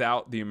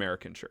without the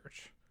American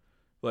church.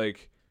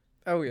 Like,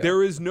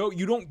 there is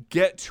you don't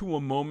get to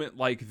a moment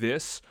like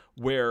this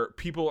where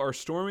people are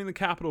storming the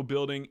Capitol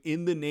building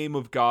in the name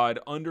of God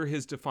under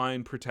his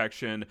divine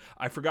protection.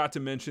 I forgot to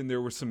mention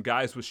there were some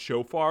guys with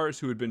shofars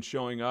who had been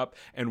showing up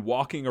and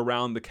walking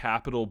around the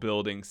Capitol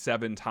building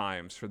 7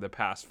 times for the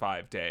past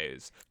 5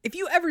 days. If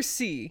you ever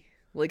see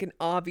like an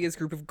obvious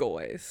group of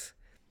goys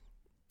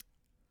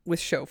with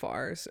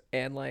shofars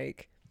and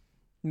like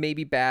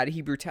maybe bad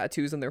Hebrew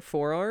tattoos on their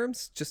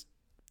forearms, just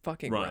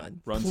fucking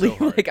run. Run so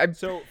hard. Like,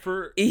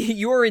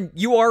 you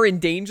are in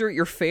danger.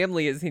 Your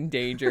family is in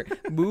danger.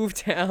 Move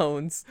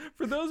towns.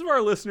 For those of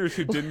our listeners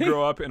who didn't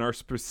grow up in our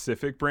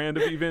specific brand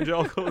of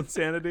evangelical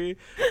insanity,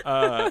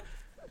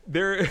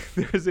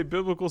 there's a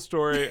biblical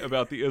story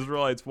about the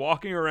Israelites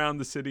walking around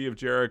the city of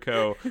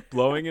Jericho,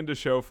 blowing into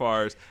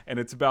shofars, and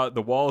it's about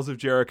the walls of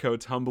Jericho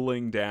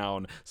tumbling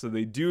down. So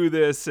they do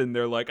this, and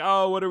they're like,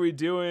 "Oh, what are we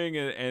doing?"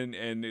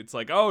 And it's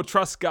like, "Oh,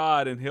 trust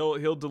God, and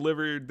He'll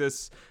deliver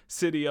this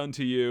city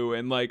unto you."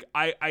 And like,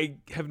 I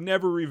have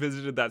never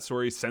revisited that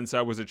story since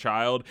I was a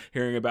child,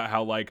 hearing about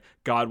how like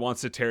God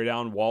wants to tear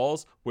down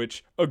walls,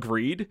 which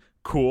agreed,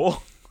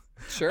 cool.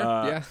 Sure.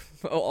 Yeah.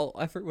 All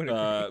effort would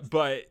agree.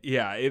 But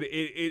yeah,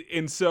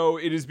 and so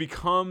it has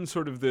become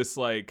sort of this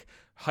like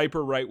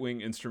hyper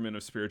right-wing instrument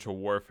of spiritual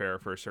warfare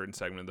for a certain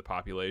segment of the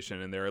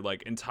population. And there are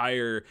like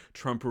entire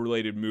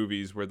Trump-related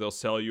movies where they'll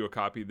sell you a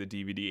copy of the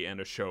DVD and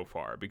a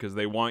shofar because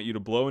they want you to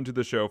blow into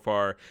the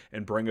shofar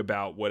and bring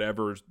about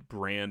whatever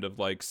brand of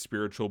like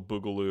spiritual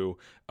boogaloo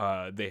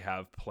they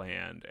have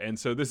planned. And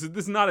so this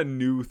is not a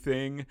new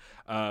thing,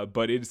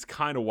 but it's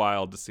kind of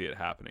wild to see it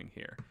happening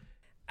here.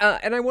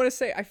 And I want to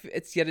say,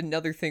 it's yet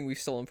another thing we've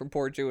stolen from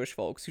poor Jewish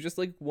folks who just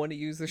like want to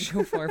use the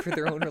shofar for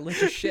their own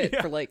religious shit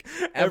for like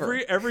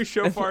ever. Every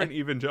shofar an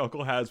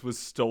evangelical has was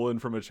stolen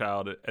from a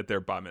child at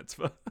their bar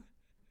mitzvah.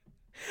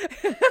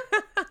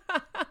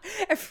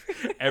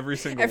 Every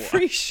single every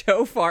one.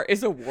 Shofar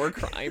is a war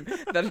crime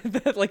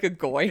that like a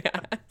goy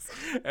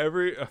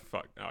has.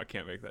 Fuck no, I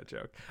can't make that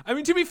joke. I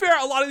mean, to be fair,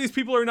 a lot of these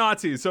people are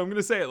Nazis, so I'm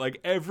gonna say it. Like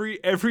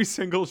every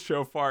single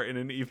shofar in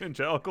an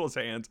evangelical's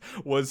hands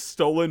was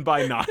stolen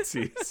by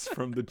Nazis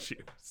from the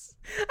Jews.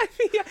 I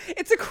mean, yeah,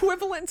 it's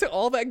equivalent to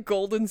all that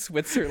gold in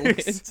Switzerland.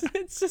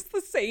 It's just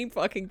the same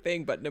fucking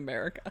thing, but in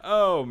America.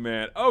 Oh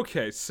man.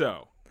 Okay,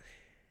 so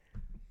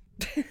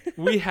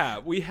we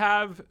have what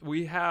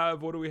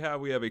do we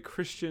have? We have a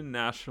Christian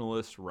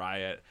nationalist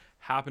riot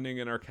happening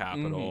in our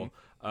capital.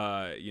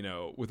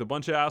 With a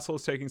bunch of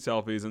assholes taking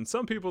selfies and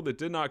some people that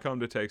did not come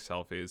to take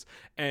selfies.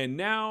 And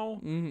now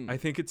I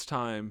think it's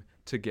time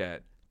to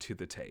get to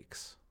the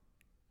takes.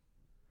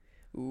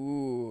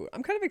 Ooh,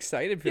 I'm kind of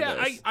excited for Yeah,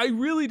 this. I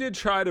really did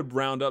try to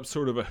round up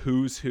sort of a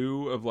who's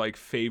who of like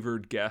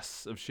favored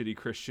guests of Shitty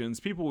Christians,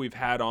 people we've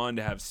had on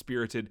to have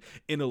spirited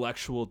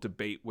intellectual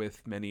debate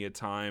with many a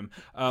time,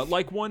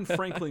 like one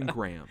Franklin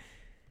Graham.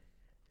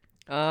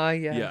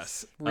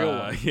 Yes. Real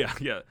one.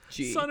 Yeah.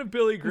 Gee. Son of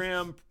Billy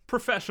Graham,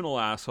 professional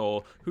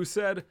asshole, who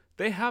said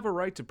they have a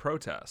right to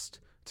protest,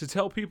 to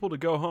tell people to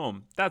go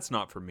home. That's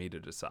not for me to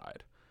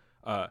decide.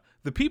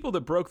 The people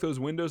that broke those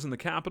windows in the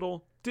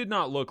Capitol did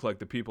not look like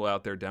the people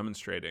out there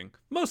demonstrating.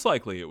 Most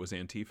likely it was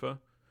Antifa.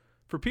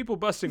 For people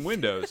busting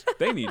windows,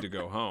 they need to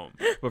go home.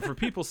 But for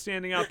people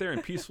standing out there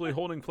and peacefully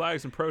holding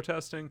flags and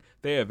protesting,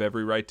 they have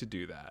every right to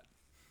do that.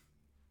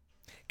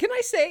 Can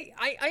I say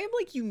I am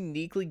like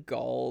uniquely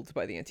galled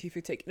by the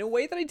Antifa take in a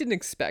way that I didn't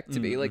expect to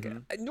be. Like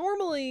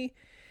normally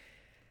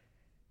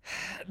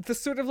the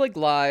sort of like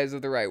lies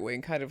of the right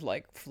wing kind of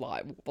like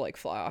fly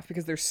off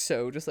because they're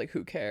so just like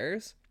who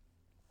cares.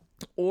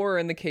 Or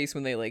in the case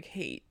when they like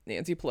hate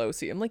Nancy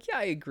Pelosi, I'm like, yeah,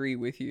 I agree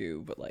with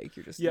you, but like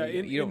you're just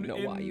you don't know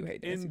why you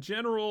hate Nancy. In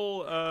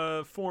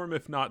general form,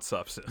 if not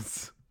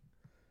substance.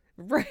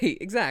 Right,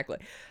 exactly.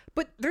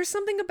 But there's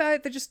something about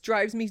it that just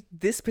drives me,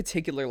 this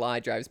particular lie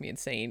drives me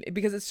insane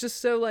because it's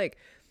just so like,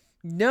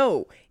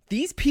 no,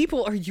 these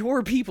people are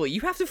your people. You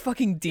have to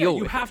fucking deal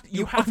with it.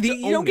 You have to own it.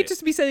 You don't get just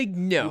to be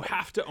saying no. You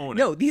have to own it.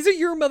 No, these are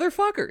your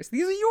motherfuckers.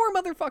 These are your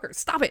motherfuckers.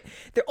 Stop it.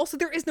 There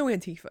is no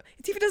Antifa.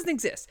 Antifa doesn't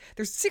exist.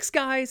 There's 6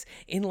 guys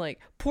in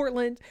like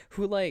Portland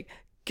who like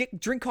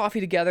drink coffee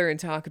together and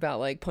talk about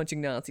like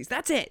punching Nazis.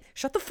 That's it.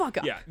 Shut the fuck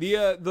up.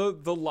 Yeah,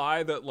 the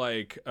lie that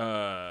like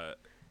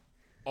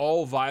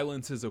all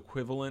violence is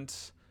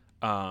equivalent.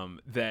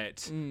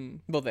 That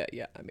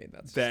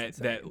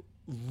that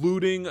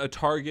looting a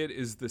Target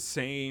is the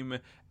same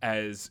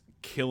as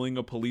killing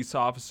a police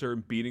officer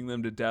and beating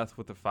them to death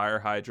with a fire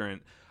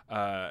hydrant.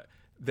 That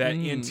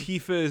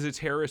Antifa is a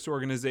terrorist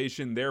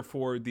organization,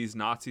 therefore these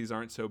Nazis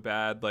aren't so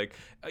bad. Like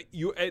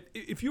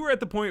if you were at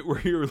the point where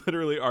you were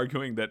literally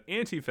arguing that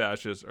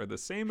anti-fascists are the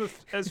same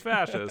as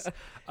fascists,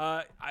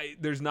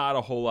 there's not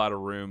a whole lot of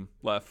room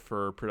left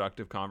for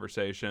productive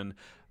conversation.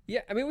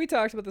 Yeah, I mean, we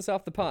talked about this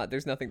off the pod.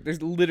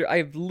 I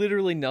have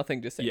literally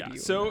nothing to say to you.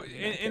 So,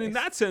 and in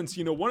that sense,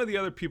 one of the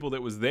other people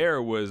that was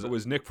there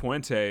was Nick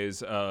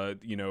Fuentes,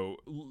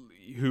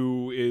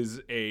 who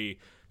is a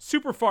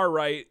super far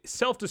right,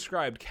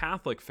 self-described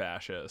Catholic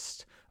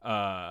fascist.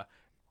 Love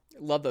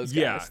those guys.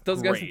 Yeah,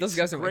 those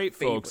guys are great my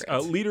favorite.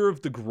 folks. Leader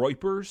of the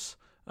Groypers.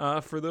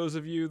 For those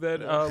of you that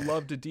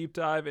love to deep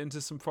dive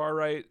into some far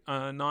right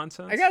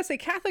nonsense. I gotta say,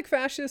 Catholic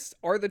fascists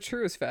are the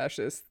truest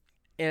fascists.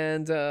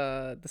 And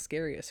the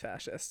scariest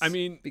fascists. I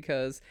mean,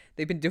 because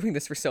they've been doing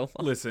this for so long.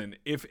 Listen,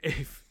 if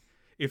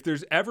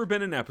there's ever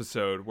been an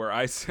episode where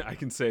I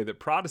can say that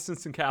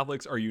Protestants and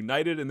Catholics are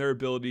united in their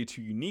ability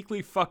to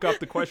uniquely fuck up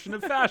the question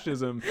of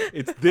fascism,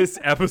 it's this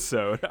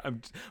episode.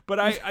 But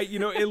I at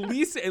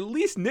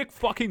least Nick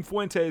fucking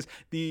Fuentes,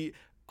 the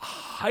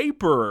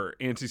hyper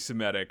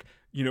anti-Semitic,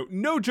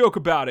 no joke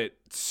about it,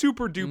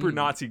 super duper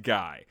Nazi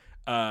guy.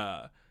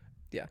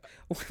 Yeah.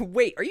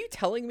 Wait, are you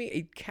telling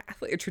me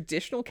a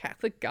traditional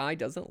Catholic guy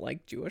doesn't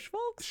like Jewish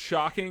folks?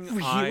 Shocking.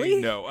 Really?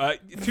 I know.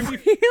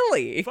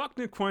 Really? Fuck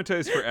Nick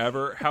Fuentes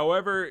forever.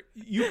 However,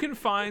 you can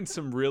find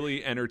some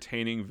really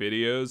entertaining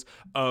videos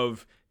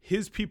of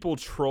his people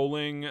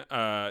trolling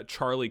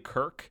Charlie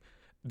Kirk.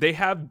 They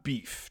have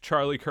beef,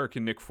 Charlie Kirk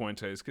and Nick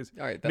Fuentes, because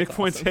Nick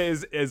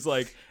Fuentes is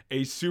like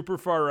a super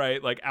far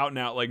right, like out and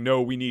out, like,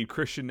 no, we need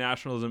Christian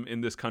nationalism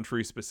in this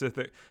country,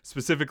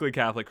 specifically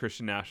Catholic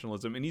Christian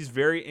nationalism. And he's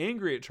very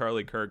angry at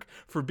Charlie Kirk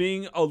for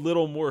being a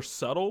little more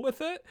subtle with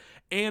it,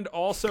 and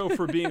also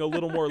for being a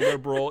little more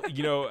liberal.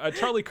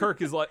 Charlie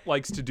Kirk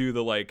likes to do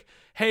the like,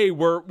 hey,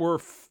 we're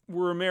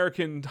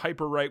American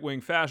hyper right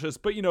wing fascists,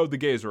 but the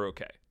gays are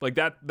okay. Like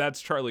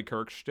that's Charlie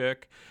Kirk's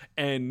shtick.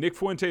 And Nick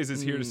Fuentes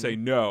is here to say,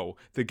 no,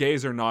 the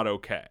gays are not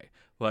okay.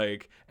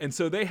 Like, and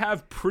so they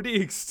have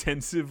pretty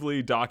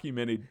extensively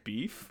documented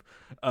beef.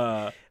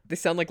 They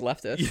sound like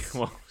leftists. Yeah,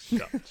 well,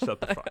 shut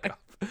the fuck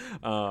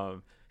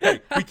up.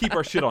 Hey, we keep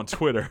our shit on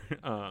Twitter.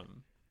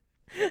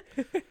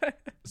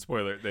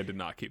 Spoiler, they did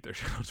not keep their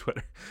shit on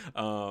Twitter.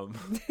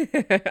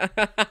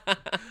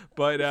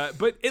 But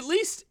at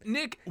least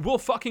Nick will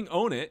fucking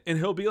own it, and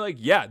he'll be like,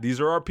 yeah, these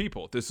are our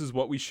people. This is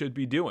what we should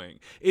be doing.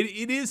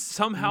 It is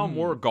somehow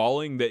more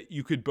galling that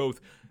you could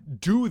both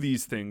do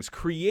these things,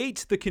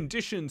 create the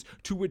conditions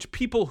to which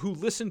people who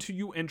listen to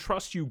you and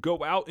trust you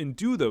go out and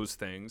do those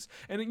things.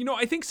 And,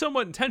 I think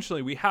somewhat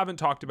intentionally, we haven't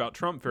talked about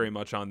Trump very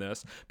much on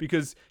this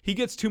because he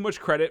gets too much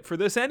credit for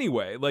this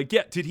anyway. Like,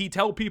 yeah, did he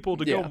tell people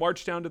to go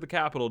march down to the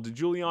Capitol? Did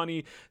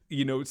Giuliani,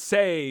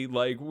 say,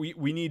 like,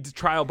 we need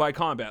trial by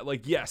combat?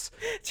 Like, yes,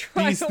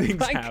 these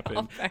things happen.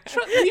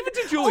 Leave it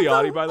to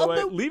Giuliani, by the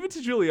way. Leave it to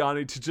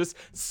Giuliani to just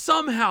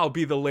somehow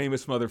be the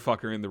lamest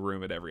motherfucker in the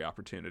room at every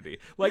opportunity.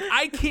 Like,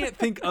 I can't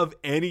think of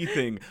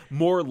anything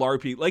more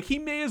LARPy. Like, he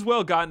may as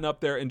well gotten up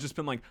there and just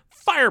been like,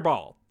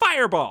 fireball.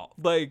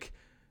 Like,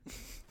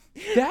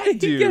 That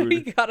dude.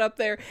 He got up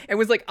there and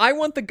was like, I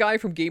want the guy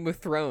from Game of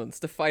Thrones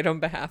to fight on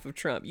behalf of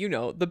Trump. You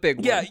know, the big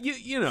one. Yeah,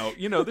 you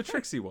know the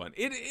tricksy one.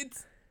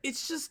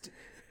 It's just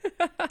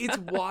it's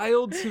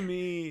wild to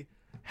me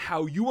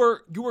how you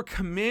are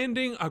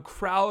commanding a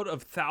crowd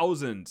of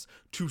thousands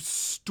to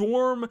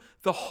storm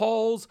the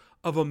halls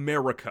of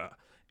America.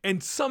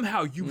 And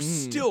somehow you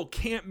still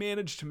can't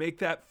manage to make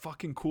that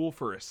fucking cool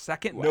for a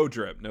second. Wow. No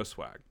drip, no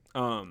swag.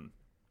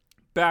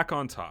 Back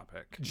on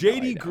topic.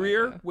 JD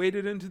Greer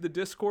waded into the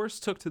discourse,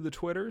 took to the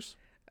Twitters.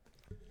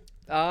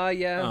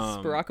 Yes,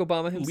 Barack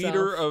Obama himself.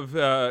 Leader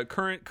of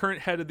current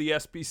head of the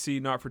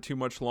SBC, not for too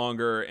much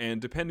longer, and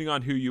depending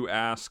on who you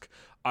ask,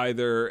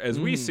 either, as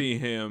we see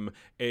him,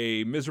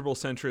 a miserable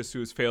centrist who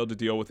has failed to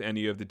deal with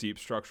any of the deep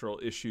structural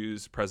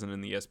issues present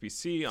in the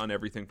SBC on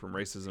everything from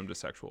racism to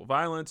sexual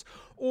violence,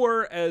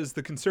 or as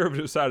the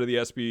conservative side of the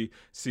SBC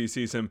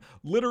sees him,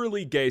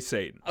 literally gay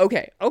Satan.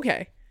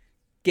 Okay.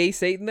 Gay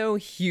Satan, though,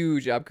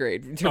 huge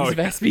upgrade in terms of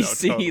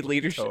SBC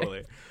leadership.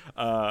 Totally.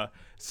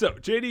 So,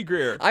 JD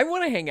Greer. I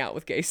want to hang out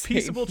with gay Satan.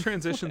 Peaceable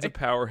transitions of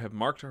power have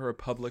marked our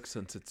republic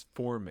since its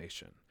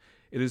formation.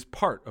 It is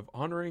part of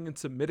honoring and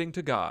submitting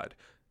to God,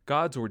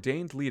 God's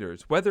ordained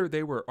leaders, whether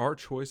they were our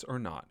choice or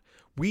not.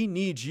 We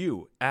need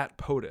you at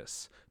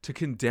POTUS to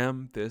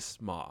condemn this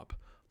mob.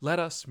 Let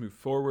us move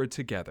forward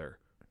together,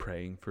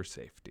 praying for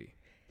safety.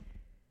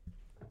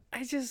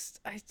 I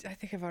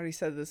think I've already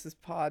said this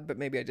pod, but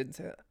maybe I didn't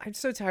say it. I'm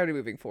so tired of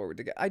moving forward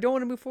together. I don't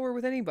want to move forward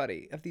with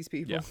anybody of these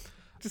people. Yeah.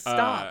 Just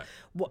stop.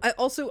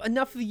 Also,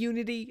 enough of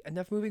unity,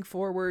 enough moving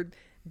forward.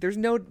 There's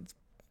no...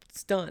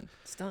 It's done.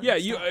 It's done. Yeah,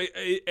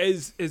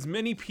 as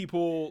many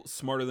people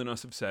smarter than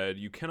us have said,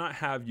 you cannot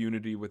have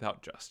unity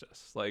without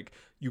justice. Like,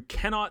 you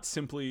cannot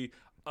simply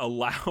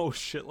allow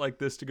shit like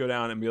this to go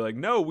down and be like,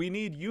 no, we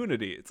need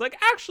unity. It's like,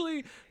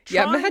 actually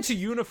trying to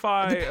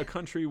unify a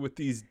country with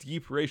these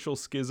deep racial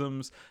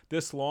schisms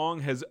this long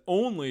has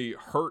only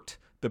hurt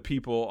the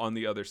people on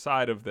the other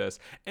side of this,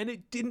 and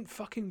it didn't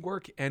fucking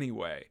work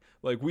anyway.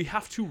 Like, we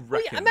have to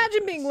reckon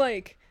imagine being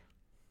like,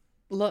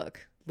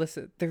 look,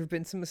 listen, there have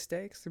been some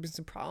mistakes, there have been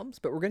some problems,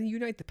 but we're going to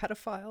unite the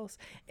pedophiles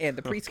and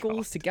the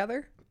preschools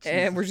together,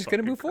 and we're just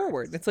going to move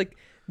forward. It's like,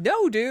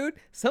 no, dude,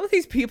 some of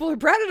these people are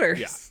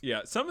predators.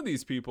 Yeah. Some of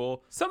these people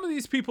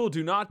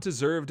do not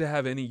deserve to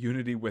have any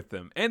unity with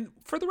them. And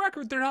for the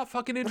record, they're not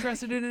fucking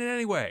interested in it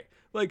anyway.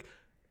 Like,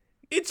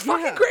 it's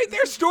fucking great.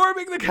 They're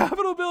storming the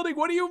Capitol building.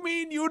 What do you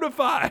mean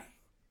unify?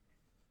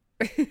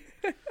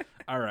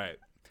 All right.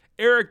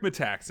 Eric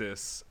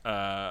Metaxas,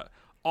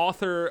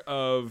 author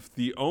of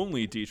the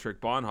only Dietrich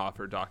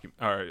Bonhoeffer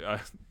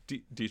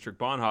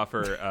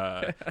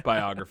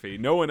biography.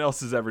 No one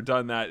else has ever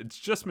done that. It's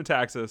just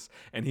Metaxas,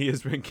 and he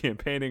has been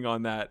campaigning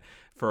on that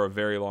for a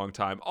very long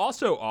time.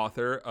 Also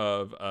author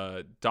of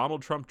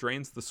Donald Trump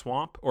Drains the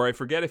Swamp, or I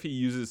forget if he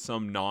uses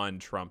some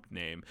non-Trump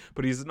name,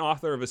 but he's an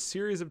author of a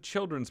series of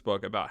children's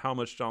book about how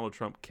much Donald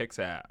Trump kicks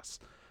ass.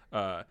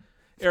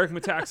 Eric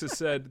Metaxas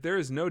said, "There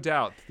is no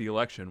doubt that the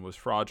election was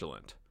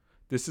fraudulent.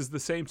 This is the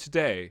same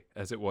today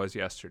as it was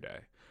yesterday.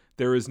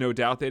 There is no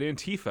doubt that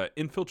Antifa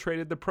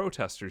infiltrated the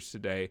protesters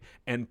today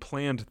and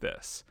planned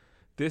this.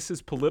 This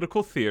is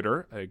political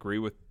theater." I agree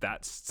with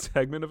that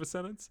segment of a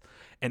sentence.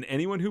 "And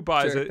anyone who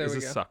buys it is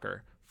a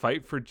sucker.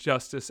 Fight for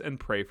justice and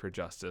pray for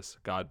justice.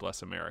 God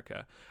bless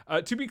America."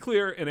 To be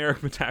clear, in Eric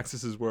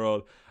Metaxas'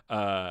 world,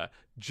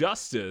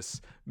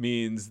 justice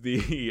means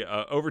the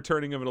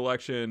overturning of an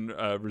election,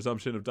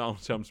 resumption of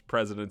Donald Trump's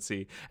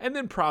presidency, and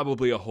then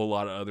probably a whole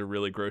lot of other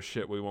really gross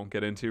shit we won't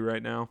get into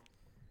right now.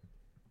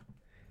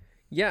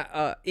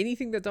 Yeah,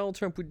 anything that Donald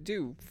Trump would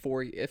do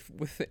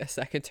with a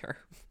second term.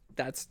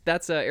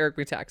 That's Eric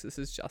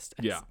Metaxas' justice.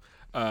 Yeah.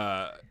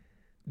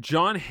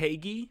 John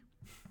Hagee.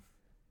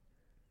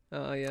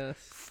 Yes.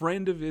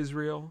 Friend of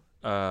Israel.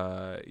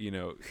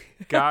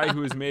 Guy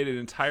who has made an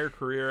entire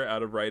career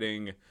out of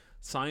writing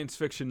science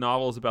fiction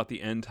novels about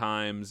the end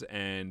times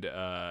and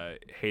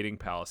hating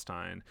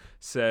Palestine,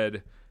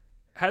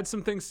 had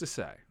some things to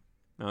say.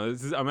 Now,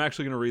 I'm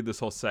actually going to read this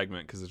whole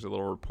segment because there's a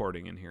little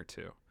reporting in here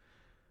too.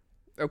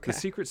 Okay. The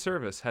Secret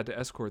Service had to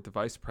escort the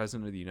Vice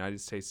President of the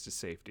United States to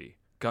safety.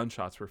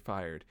 Gunshots were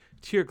fired.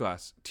 Tear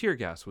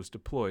gas was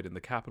deployed in the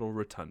Capitol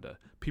Rotunda.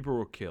 People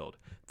were killed.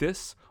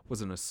 This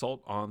was an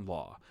assault on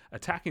law.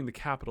 Attacking the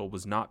Capitol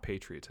was not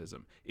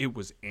patriotism. It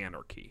was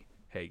anarchy,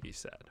 Hagee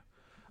said.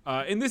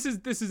 And this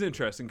is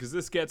interesting because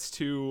this gets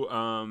to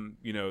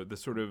the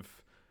sort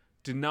of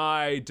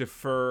deny,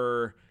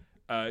 defer.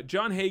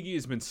 John Hagee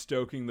has been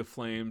stoking the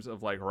flames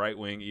of like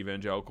right-wing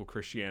evangelical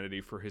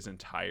Christianity for his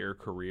entire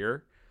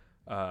career.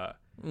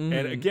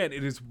 And again,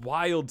 it is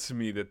wild to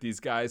me that these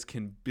guys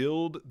can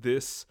build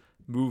this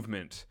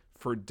movement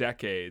for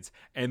decades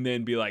and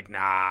then be like,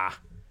 nah,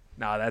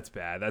 that's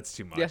bad. That's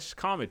too much. Yeah.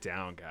 Calm it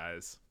down,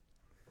 guys.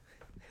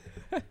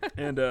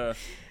 And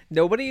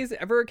nobody is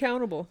ever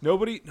accountable.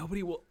 Nobody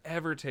will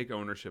ever take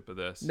ownership of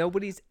this.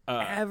 Nobody's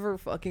ever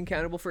fucking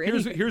accountable for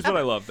anything. Here's what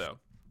I love though.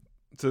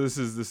 So this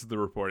is the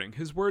reporting.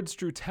 His words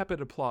drew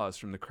tepid applause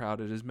from the crowd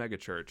at his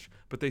megachurch,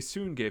 but they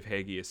soon gave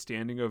Hagee a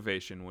standing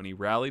ovation when he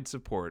rallied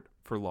support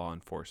for law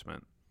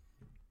enforcement.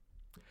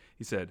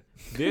 He said,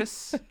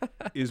 "This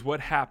is what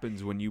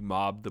happens when you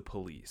mob the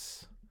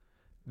police.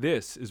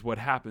 This is what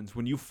happens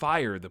when you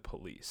fire the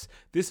police.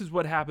 This is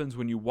what happens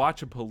when you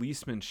watch a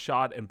policeman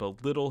shot and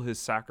belittle his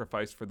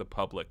sacrifice for the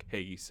public,"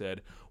 Hagee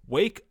said.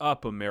 "Wake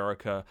up,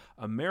 America.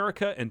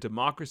 America and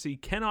democracy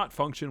cannot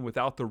function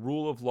without the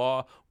rule of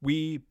law.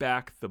 We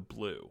back the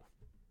blue."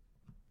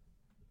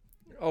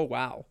 Oh,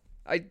 wow.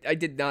 I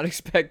did not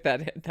expect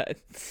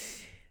that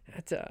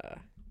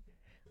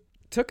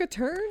took a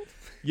turn.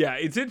 Yeah,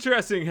 it's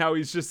interesting how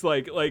he's just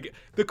like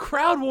the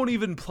crowd won't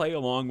even play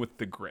along with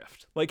the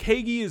grift. Like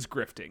Hagee is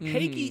grifting.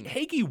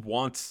 Hagee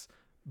wants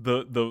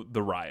the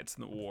riots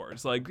and the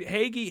wars. Like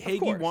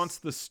Hagee wants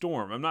the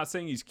storm. I'm not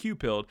saying he's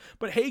Q-pilled,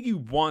 but Hagee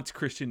wants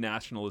Christian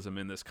nationalism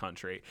in this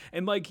country.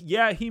 And like,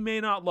 yeah, he may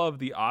not love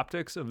the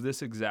optics of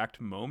this exact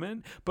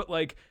moment, but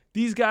like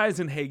these guys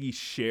and Hagee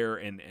share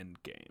an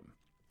end game.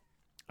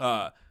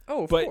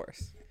 Of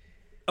course.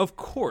 Of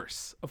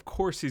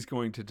course he's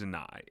going to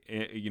deny,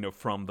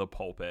 from the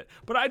pulpit.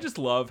 But I just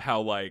love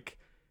how, like,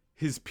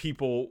 his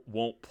people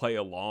won't play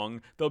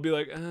along. They'll be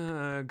like,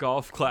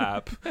 golf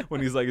clap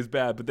when he's like, it's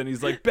bad. But then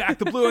he's like, back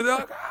the blue. And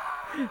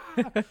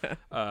they're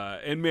like,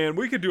 and man,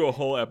 we could do a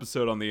whole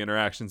episode on the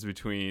interactions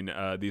between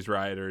these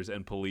rioters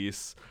and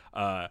police.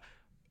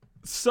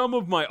 Some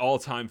of my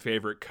all-time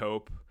favorite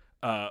cope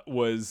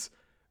was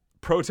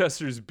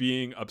protesters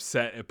being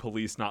upset at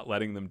police not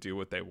letting them do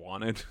what they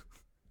wanted.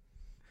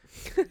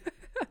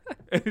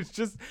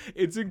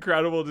 It's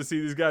incredible to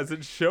see these guys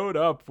that showed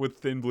up with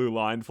thin blue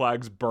line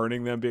flags,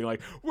 burning them, being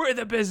like, "We're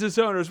the business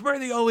owners, we're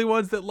the only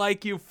ones that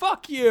like you,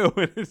 fuck you."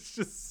 And it's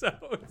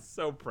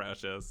so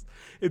precious.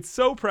 It's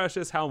so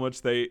precious how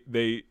much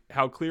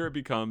how clear it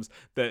becomes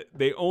that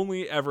they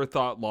only ever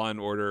thought law and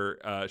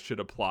order should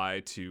apply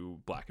to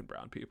black and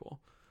brown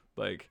people.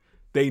 Like,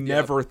 they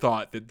never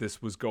thought that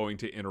this was going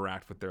to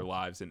interact with their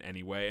lives in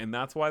any way, and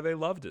that's why they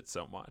loved it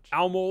so much.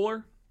 Al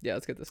Mohler. Yeah,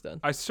 let's get this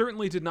done. "I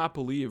certainly did not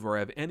believe or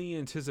have any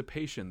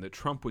anticipation that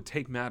Trump would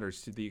take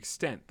matters to the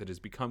extent that has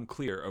become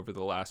clear over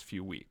the last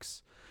few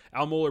weeks."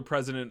 Al Mohler,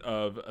 president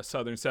of a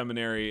Southern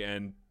Seminary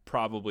and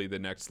probably the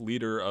next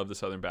leader of the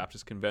Southern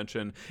Baptist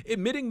Convention,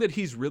 admitting that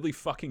he's really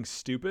fucking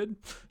stupid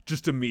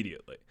just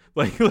immediately.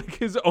 Like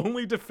his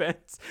only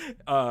defense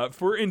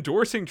for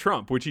endorsing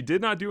Trump, which he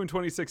did not do in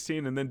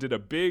 2016, and then did a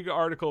big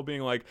article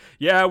being like,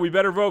 "Yeah, we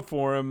better vote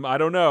for him. I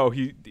don't know.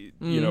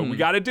 We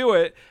got to do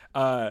it."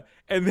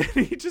 And then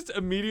he just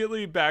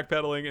immediately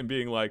backpedaling and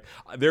being like,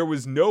 "There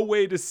was no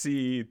way to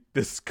see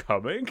this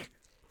coming."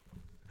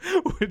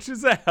 Which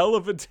is a hell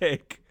of a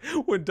take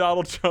when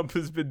Donald Trump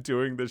has been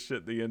doing this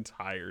shit the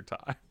entire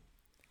time.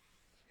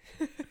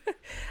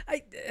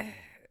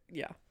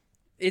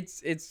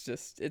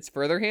 It's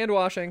further hand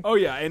washing. Oh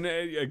yeah, and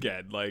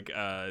again, like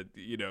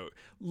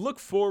look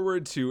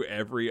forward to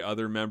every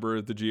other member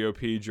of the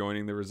GOP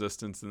joining the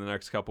resistance in the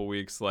next couple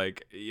weeks.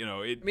 Like,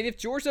 I mean, if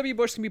George W.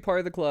 Bush can be part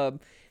of the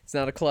club, it's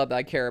not a club that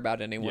I care about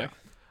anyway. Yeah.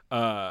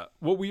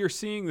 What we are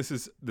seeing, this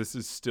is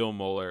still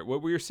Mohler.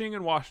 What we are seeing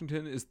in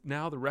Washington is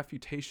now the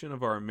refutation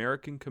of our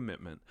American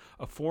commitment,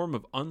 a form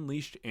of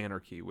unleashed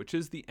anarchy, which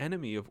is the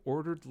enemy of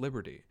ordered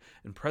liberty.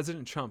 And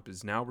President Trump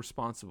is now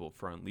responsible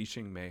for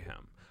unleashing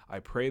mayhem. I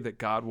pray that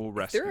God will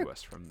rescue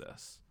us from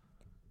this.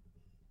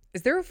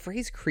 Is there a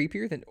phrase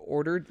creepier than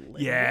ordered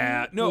liberty?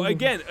 Yeah. No,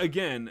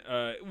 again,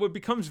 what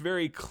becomes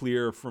very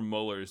clear from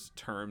Mueller's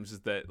terms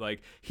is that,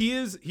 like, he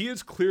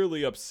is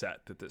clearly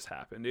upset that this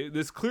happened.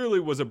 This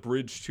clearly was a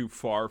bridge too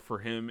far for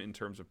him in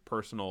terms of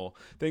personal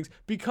things,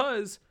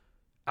 because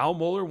Al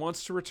Mohler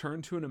wants to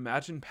return to an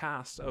imagined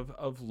past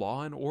of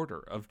law and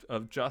order,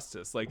 of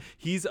justice. Like,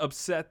 he's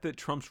upset that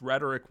Trump's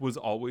rhetoric was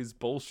always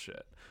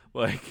bullshit.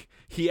 Like,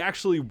 he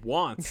actually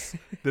wants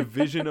the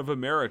vision of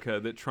America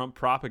that Trump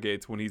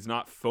propagates when he's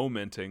not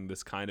fomenting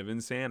this kind of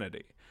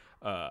insanity.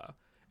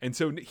 And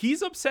so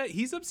he's upset.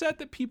 He's upset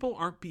that people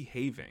aren't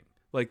behaving.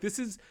 Like, this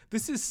is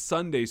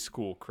Sunday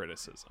school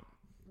criticism.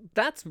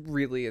 That's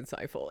really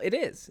insightful. It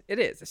is.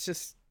 It's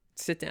just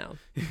sit down.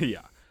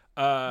 Yeah.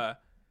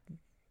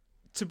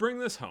 To bring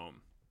this home.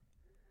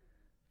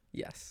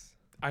 Yes.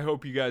 I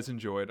hope you guys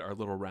enjoyed our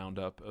little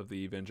roundup of the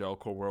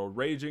evangelical world,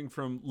 ranging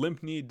from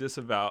limp knee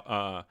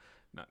disavow.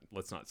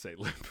 Let's not say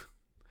limp.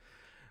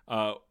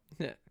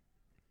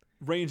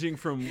 Ranging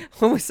from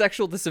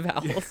homosexual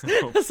disavowals.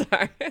 Yeah,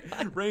 sorry.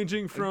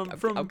 Ranging from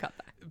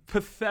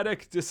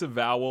pathetic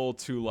disavowal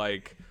to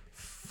like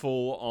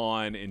full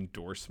on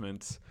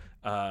endorsement.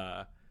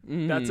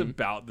 That's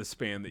about the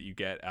span that you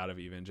get out of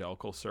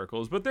evangelical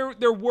circles. But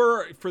there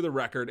were, for the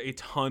record, a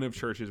ton of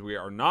churches we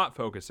are not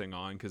focusing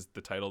on because the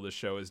title of the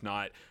show is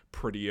not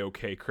Pretty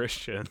Okay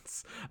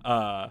Christians.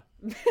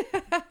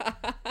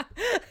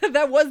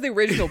 That was the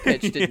original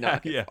pitch, did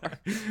not get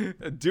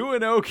far.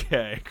 Doing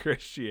okay,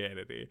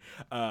 Christianity.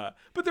 But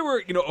there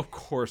were, of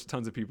course,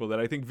 tons of people that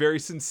I think very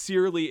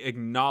sincerely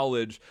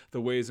acknowledge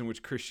the ways in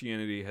which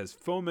Christianity has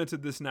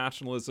fomented this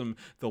nationalism,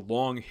 the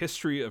long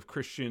history of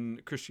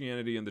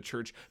Christianity and the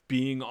church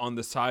being on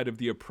the side of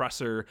the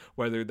oppressor,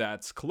 whether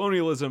that's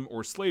colonialism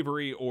or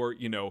slavery or,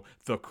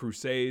 the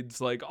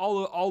Crusades, like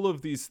all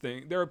of these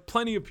things. There are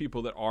plenty of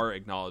people that are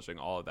acknowledging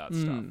all of that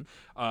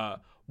stuff.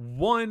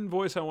 One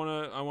voice I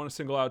want to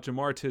single out,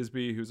 Jamar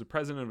Tisby, who's the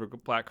president of a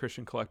Black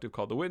Christian collective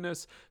called The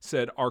Witness,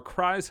 said, "Our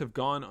cries have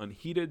gone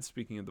unheeded,"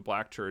 speaking of the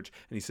Black church.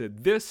 And he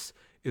said, "This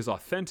is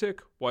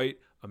authentic white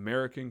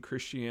American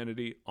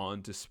Christianity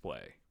on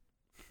display."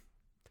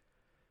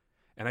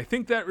 And I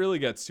think that really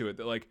gets to it,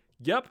 that like,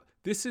 yep,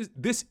 this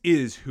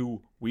is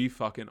who we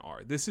fucking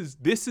are. This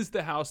is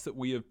the house that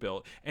we have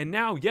built. And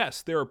now,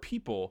 yes, there are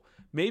people,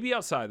 maybe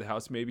outside the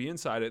house, maybe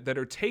inside it, that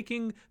are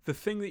taking the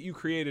thing that you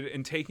created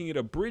and taking it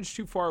a bridge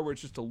too far where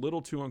it's just a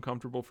little too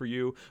uncomfortable for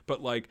you.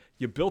 But like,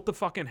 you built the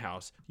fucking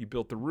house, you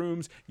built the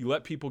rooms, you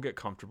let people get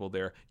comfortable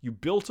there, you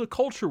built a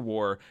culture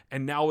war,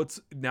 and now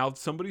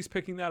somebody's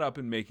picking that up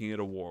and making it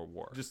a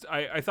war. Just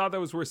I thought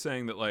that was worth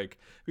saying, that like,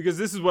 because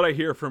this is what I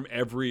hear from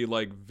every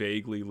like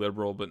vaguely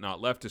liberal but not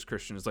leftist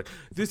Christian, is like,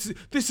 this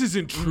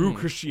isn't true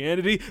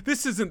Christianity.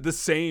 This isn't the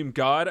same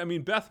God. I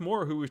mean, Beth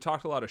Moore, who we've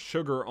talked a lot of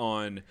sugar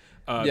on,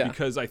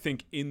 because I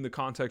think in the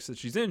context that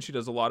she's in, she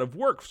does a lot of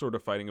work sort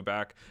of fighting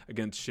back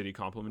against shitty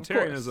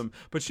complementarianism.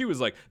 But she was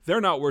like, they're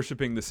not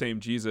worshiping the same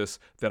Jesus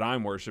that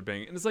I'm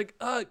worshiping. And it's like,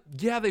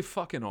 yeah, they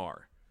fucking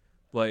are.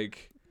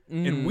 Like,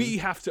 and we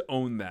have to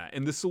own that.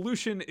 And the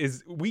solution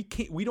is we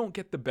don't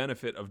get the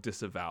benefit of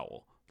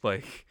disavowal.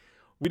 Like,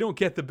 we don't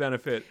get the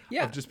benefit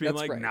of just being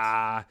like,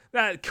 nah,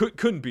 that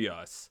couldn't be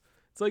us.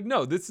 It's like,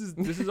 no, this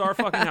is our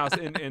fucking house.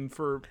 And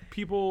for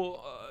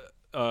people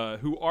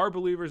who are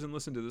believers and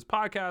listen to this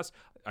podcast,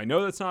 I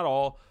know that's not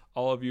all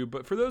of you,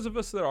 but for those of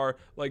us that are,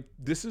 like,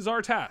 this is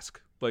our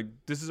task. Like,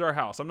 this is our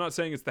house. I'm not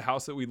saying it's the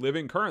house that we live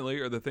in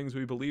currently or the things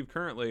we believe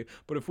currently,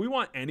 but if we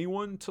want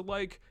anyone to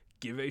like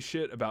give a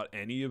shit about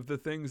any of the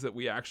things that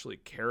we actually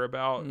care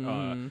about,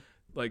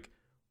 like,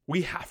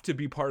 we have to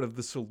be part of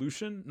the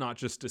solution, not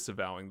just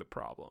disavowing the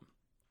problem.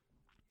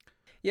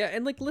 Yeah,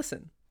 and like,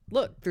 listen.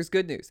 Look, there's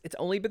good news. It's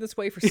only been this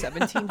way for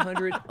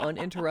 1,700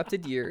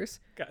 uninterrupted years.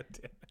 God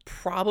damn it.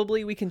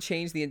 Probably we can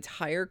change the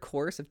entire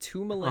course of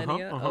 2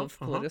 millennia of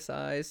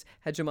politicized,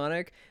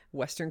 hegemonic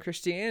Western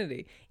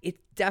Christianity. It's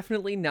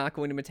definitely not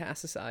going to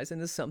metastasize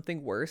into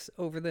something worse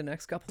over the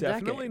next couple decades.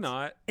 Definitely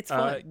not. It's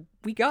fine.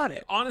 We got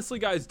it. Honestly,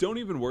 guys, don't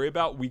even worry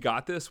about we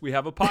got this. We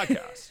have a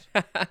podcast.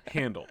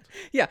 Handled.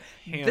 Yeah.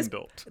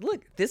 Handled.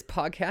 This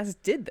podcast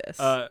did this.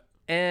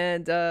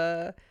 And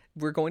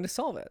we're going to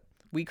solve it.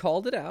 We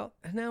called it out,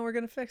 and now we're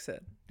going to fix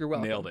it. You're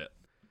welcome. Nailed it.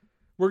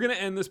 We're going to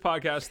end this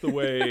podcast the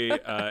way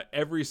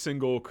every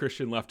single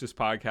Christian leftist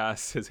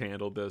podcast has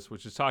handled this,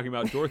 which is talking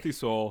about Dorothy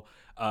Soul.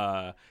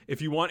 If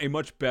you want a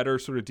much better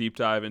sort of deep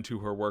dive into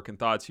her work and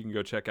thoughts, you can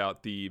go check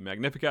out the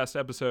Magnificast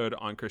episode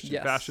on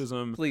Christian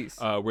fascism, please.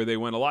 Where they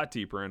went a lot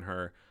deeper in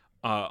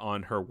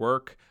on her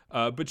work.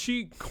 But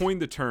she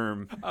coined the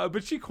term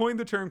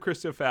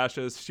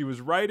Christofascist. She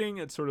was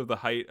writing at sort of the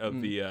height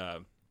of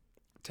the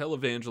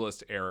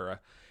televangelist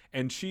era.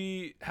 And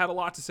she had a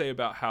lot to say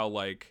about how,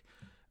 like,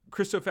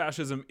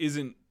 Christofascism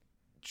isn't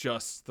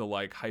just the,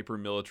 like,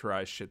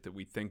 hyper-militarized shit that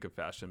we think of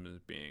fascism as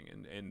being.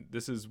 And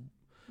this is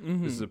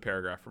a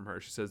paragraph from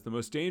her. She says, "The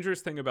most dangerous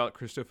thing about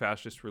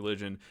Christofascist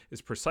religion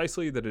is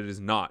precisely that it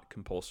is not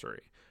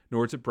compulsory,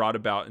 nor is it brought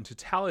about in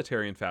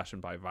totalitarian fashion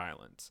by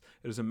violence.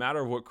 It is a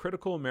matter of what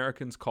critical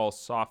Americans call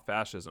soft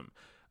fascism,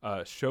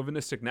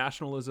 chauvinistic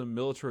nationalism,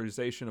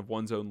 militarization of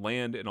one's own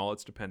land in all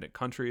its dependent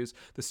countries,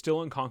 the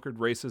still unconquered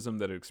racism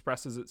that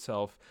expresses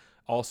itself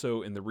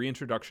also in the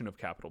reintroduction of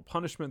capital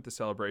punishment, the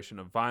celebration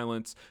of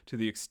violence. To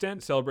the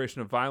extent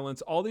celebration of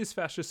violence, all these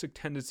fascistic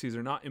tendencies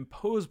are not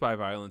imposed by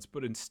violence,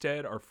 but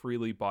instead are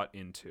freely bought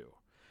into.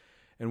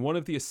 And one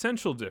of the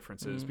essential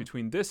differences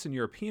between this and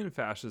European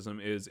fascism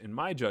is, in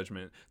my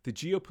judgment, the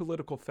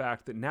geopolitical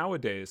fact that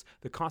nowadays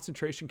the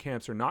concentration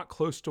camps are not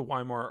close to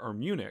Weimar or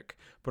Munich,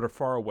 but are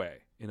far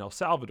away, in El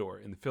Salvador,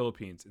 in the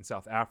Philippines, in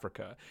South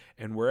Africa,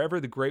 and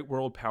wherever the great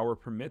world power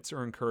permits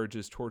or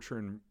encourages torture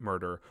and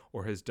murder,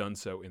 or has done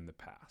so in the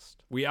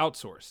past. We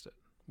outsourced it.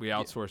 We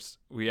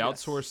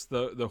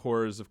outsourced the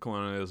horrors of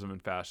colonialism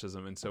and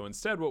fascism, and so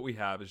instead what we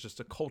have is just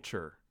a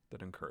culture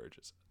that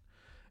encourages it.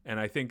 And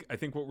I think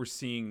what we're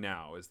seeing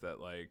now is that,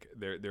 like,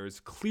 there is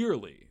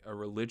clearly a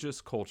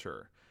religious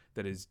culture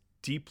that is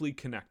deeply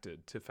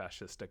connected to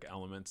fascistic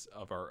elements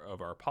of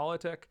our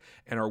politic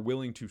and are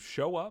willing to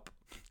show up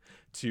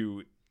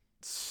to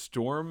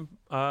storm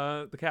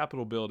the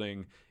Capitol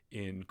building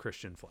in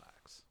Christian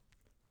flags.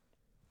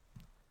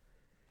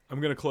 I'm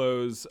going to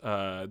close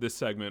this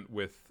segment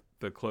with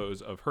the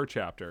close of her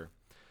chapter,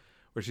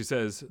 where she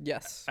says,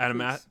 "Yes, at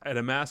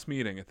a mass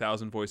meeting,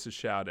 1,000 voices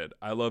shouted,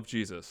 'I love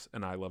Jesus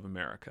and I love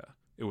America.'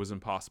 It was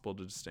impossible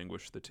to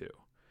distinguish the two.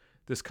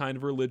 This kind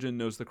of religion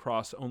knows the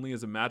cross only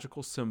as a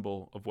magical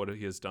symbol of what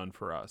he has done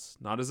for us,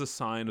 not as a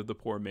sign of the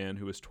poor man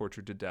who is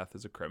tortured to death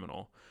as a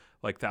criminal,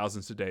 like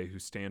thousands today who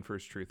stand for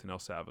his truth in El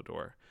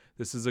Salvador.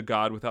 This is a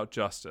God without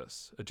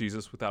justice, a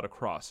Jesus without a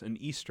cross, an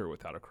Easter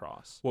without a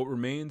cross. What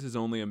remains is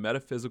only a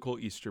metaphysical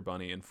Easter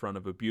bunny in front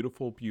of a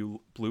beautiful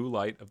blue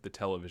light of the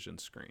television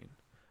screen,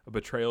 a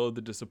betrayal of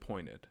the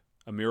disappointed,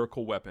 a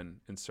miracle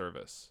weapon in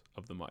service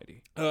of the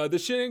mighty.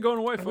 This shit ain't going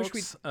away,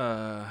 folks.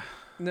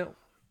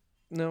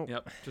 No.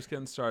 Yep, just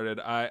getting started.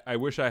 I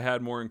wish I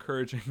had more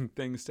encouraging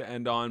things to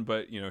end on,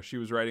 but she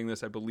was writing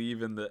this, I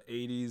believe, in the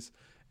 80s,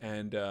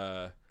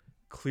 and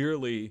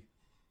clearly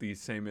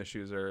these same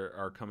issues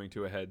are coming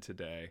to a head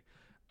today.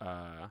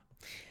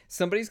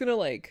 Somebody's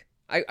gonna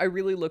I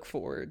really look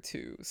forward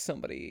to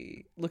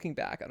somebody looking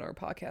back on our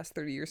podcast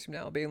 30 years from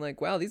now being like,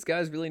 wow, these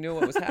guys really knew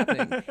what was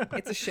happening.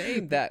 It's a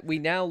shame that we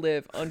now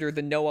live under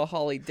the Noah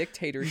Hawley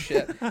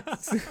dictatorship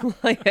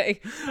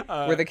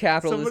where the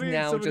capital is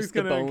now just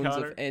the bones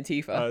of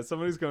Antifa.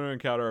 Somebody's going to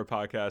encounter our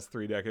podcast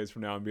 3 decades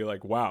from now and be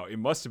like, wow, it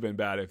must have been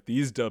bad if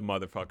these dumb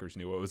motherfuckers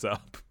knew what was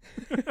up.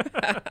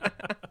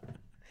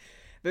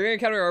 They're going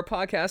to encounter our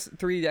podcast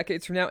 3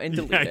 decades from now and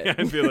delete it.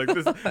 And be like,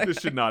 this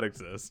should not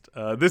exist.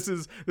 This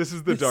is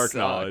the dark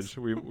knowledge.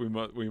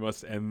 We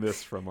must end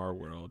this from our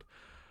world.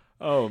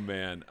 Oh,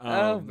 man.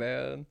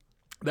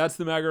 That's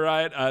the MAGA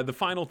riot. The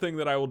final thing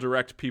that I will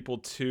direct people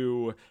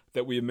to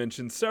that we have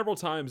mentioned several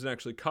times and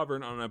actually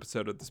covered on an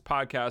episode of this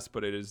podcast,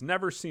 but it has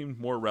never seemed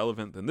more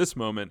relevant than this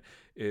moment,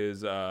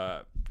 is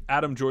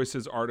Adam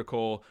Joyce's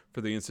article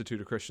for the Institute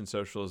of Christian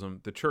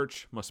Socialism, "The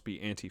Church Must Be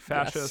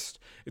Anti-Fascist."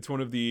 Yes. It's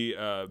one of the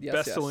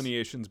best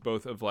delineations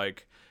both of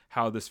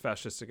how this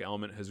fascistic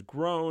element has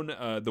grown,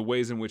 the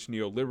ways in which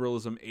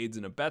neoliberalism aids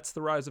and abets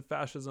the rise of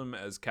fascism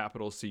as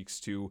capital seeks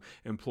to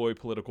employ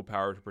political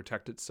power to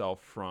protect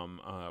itself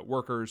from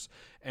workers,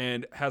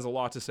 and has a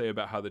lot to say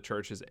about how the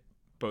church has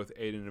both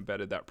aided and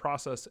abetted that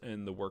process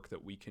and the work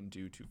that we can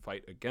do to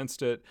fight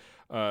against it.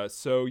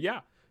 So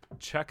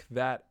check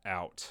that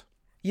out.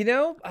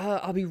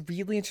 I'll be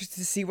really interested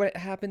to see what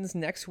happens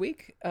next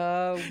week when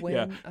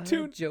Joe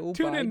Biden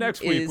tune in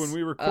next week when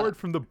we record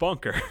from the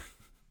bunker.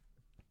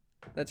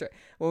 That's right.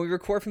 When we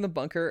record from the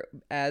bunker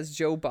as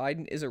Joe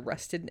Biden is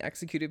arrested and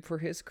executed for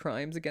his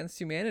crimes against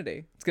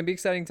humanity. It's going to be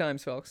exciting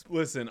times, folks.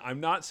 Listen,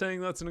 I'm not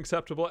saying that's an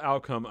acceptable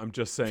outcome. I'm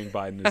just saying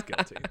Biden is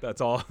guilty. That's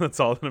all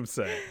that I'm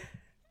saying.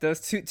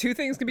 Those two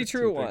things can be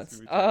true at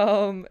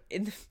once.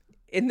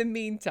 In the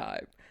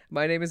meantime,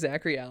 my name is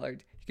Zachary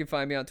Allard. You can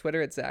find me on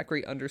Twitter at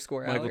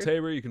Zachary_Allard. Michael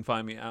Tabor. You can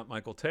find me at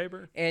Michael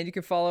Tabor. And you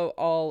can follow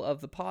all of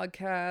the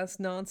podcast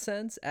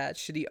nonsense at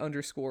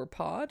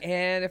Shitty_pod.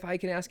 And if I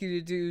can ask you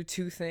to do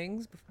 2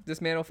 things,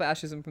 dismantle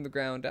fascism from the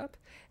ground up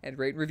and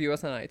rate and review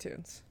us on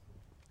iTunes.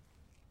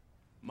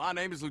 My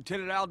name is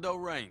Lieutenant Aldo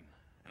Rain,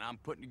 and I'm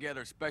putting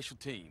together a special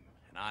team,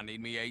 and I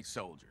need me 8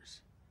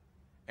 soldiers.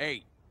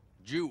 8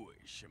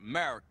 Jewish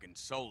American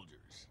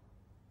soldiers.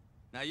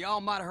 Now,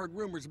 y'all might have heard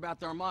rumors about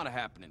the Armada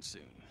happening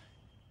soon.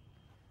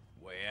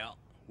 Well,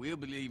 we'll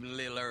be leaving a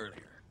little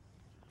earlier.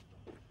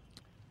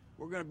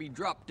 We're gonna be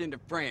dropped into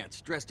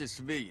France, dressed as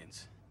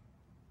civilians.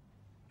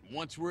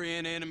 Once we're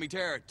in enemy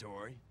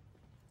territory,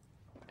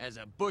 as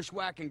a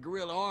bushwhacking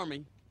guerrilla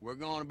army, we're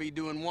gonna be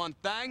doing one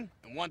thing,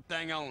 and one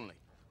thing only.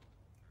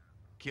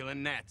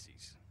 Killing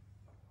Nazis.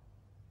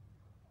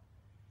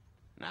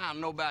 Now, I don't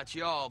know about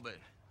y'all, but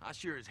I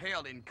sure as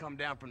hell didn't come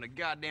down from the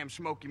goddamn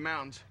Smoky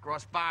Mountains,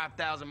 cross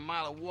 5,000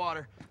 miles of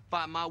water,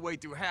 fight my way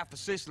through half of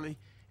Sicily,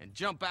 and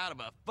jump out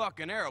of a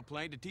fucking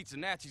airplane to teach the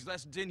Nazis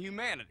lessons in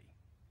humanity.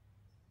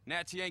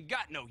 Nazi ain't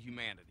got no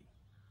humanity.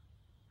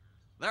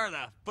 They're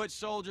the foot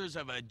soldiers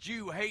of a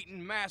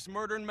Jew-hating,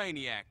 mass-murdering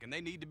maniac, and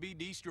they need to be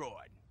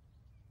destroyed.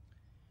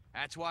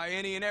 That's why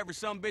any and every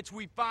sumbitch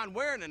we find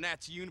wearing a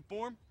Nazi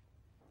uniform,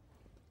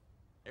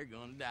 they're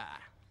gonna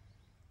die.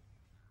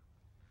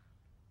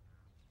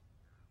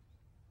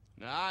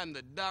 Now, I'm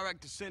the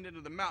direct descendant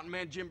of the mountain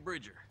man Jim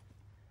Bridger.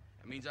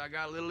 That means I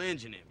got a little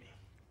engine in me.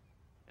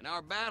 And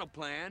our battle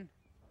plan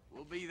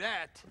will be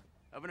that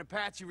of an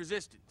Apache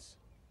resistance.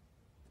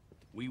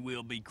 We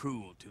will be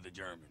cruel to the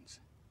Germans.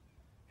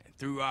 And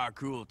through our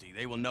cruelty,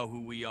 they will know who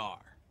we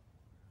are.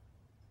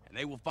 And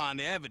they will find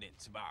the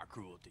evidence of our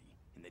cruelty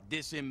in the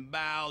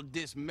disemboweled,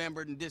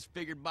 dismembered, and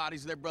disfigured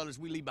bodies of their brothers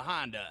we leave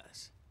behind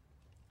us.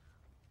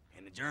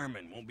 And the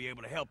German won't be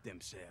able to help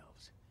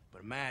themselves.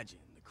 But imagine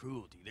the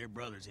cruelty their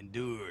brothers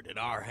endured at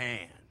our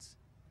hands.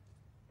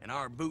 And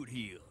our boot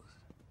heels.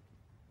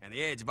 And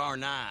the edge of our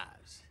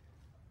knives.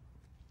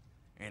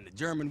 And the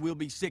German will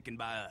be sickened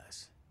by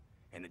us.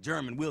 And the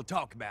German will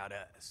talk about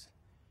us.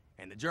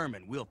 And the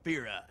German will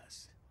fear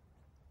us.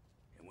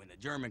 And when the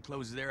German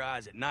closes their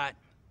eyes at night,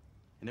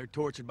 and they're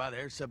tortured by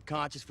their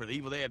subconscious for the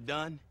evil they have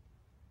done,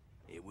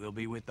 it will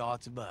be with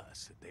thoughts of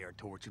us that they are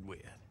tortured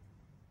with.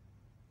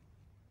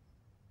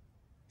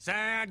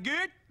 Sound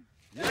good?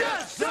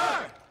 Yes,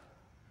 sir!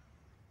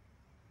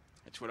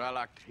 That's what I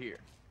like to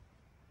hear.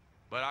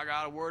 But I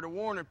got a word of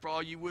warning for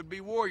all you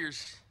would-be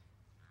warriors.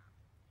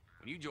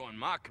 When you join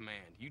my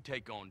command, you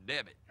take on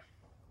debit.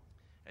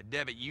 A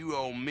debit you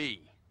owe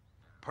me,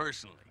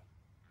 personally.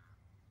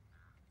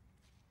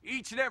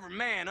 Each and every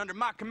man under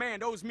my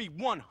command owes me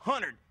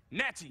 100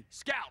 Nazi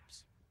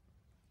scalps.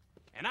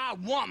 And I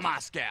want my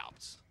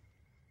scalps.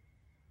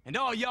 And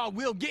all y'all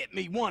will get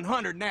me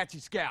 100 Nazi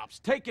scalps,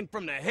 taken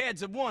from the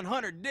heads of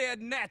 100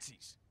 dead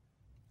Nazis.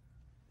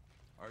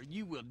 Or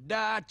you will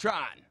die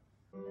trying.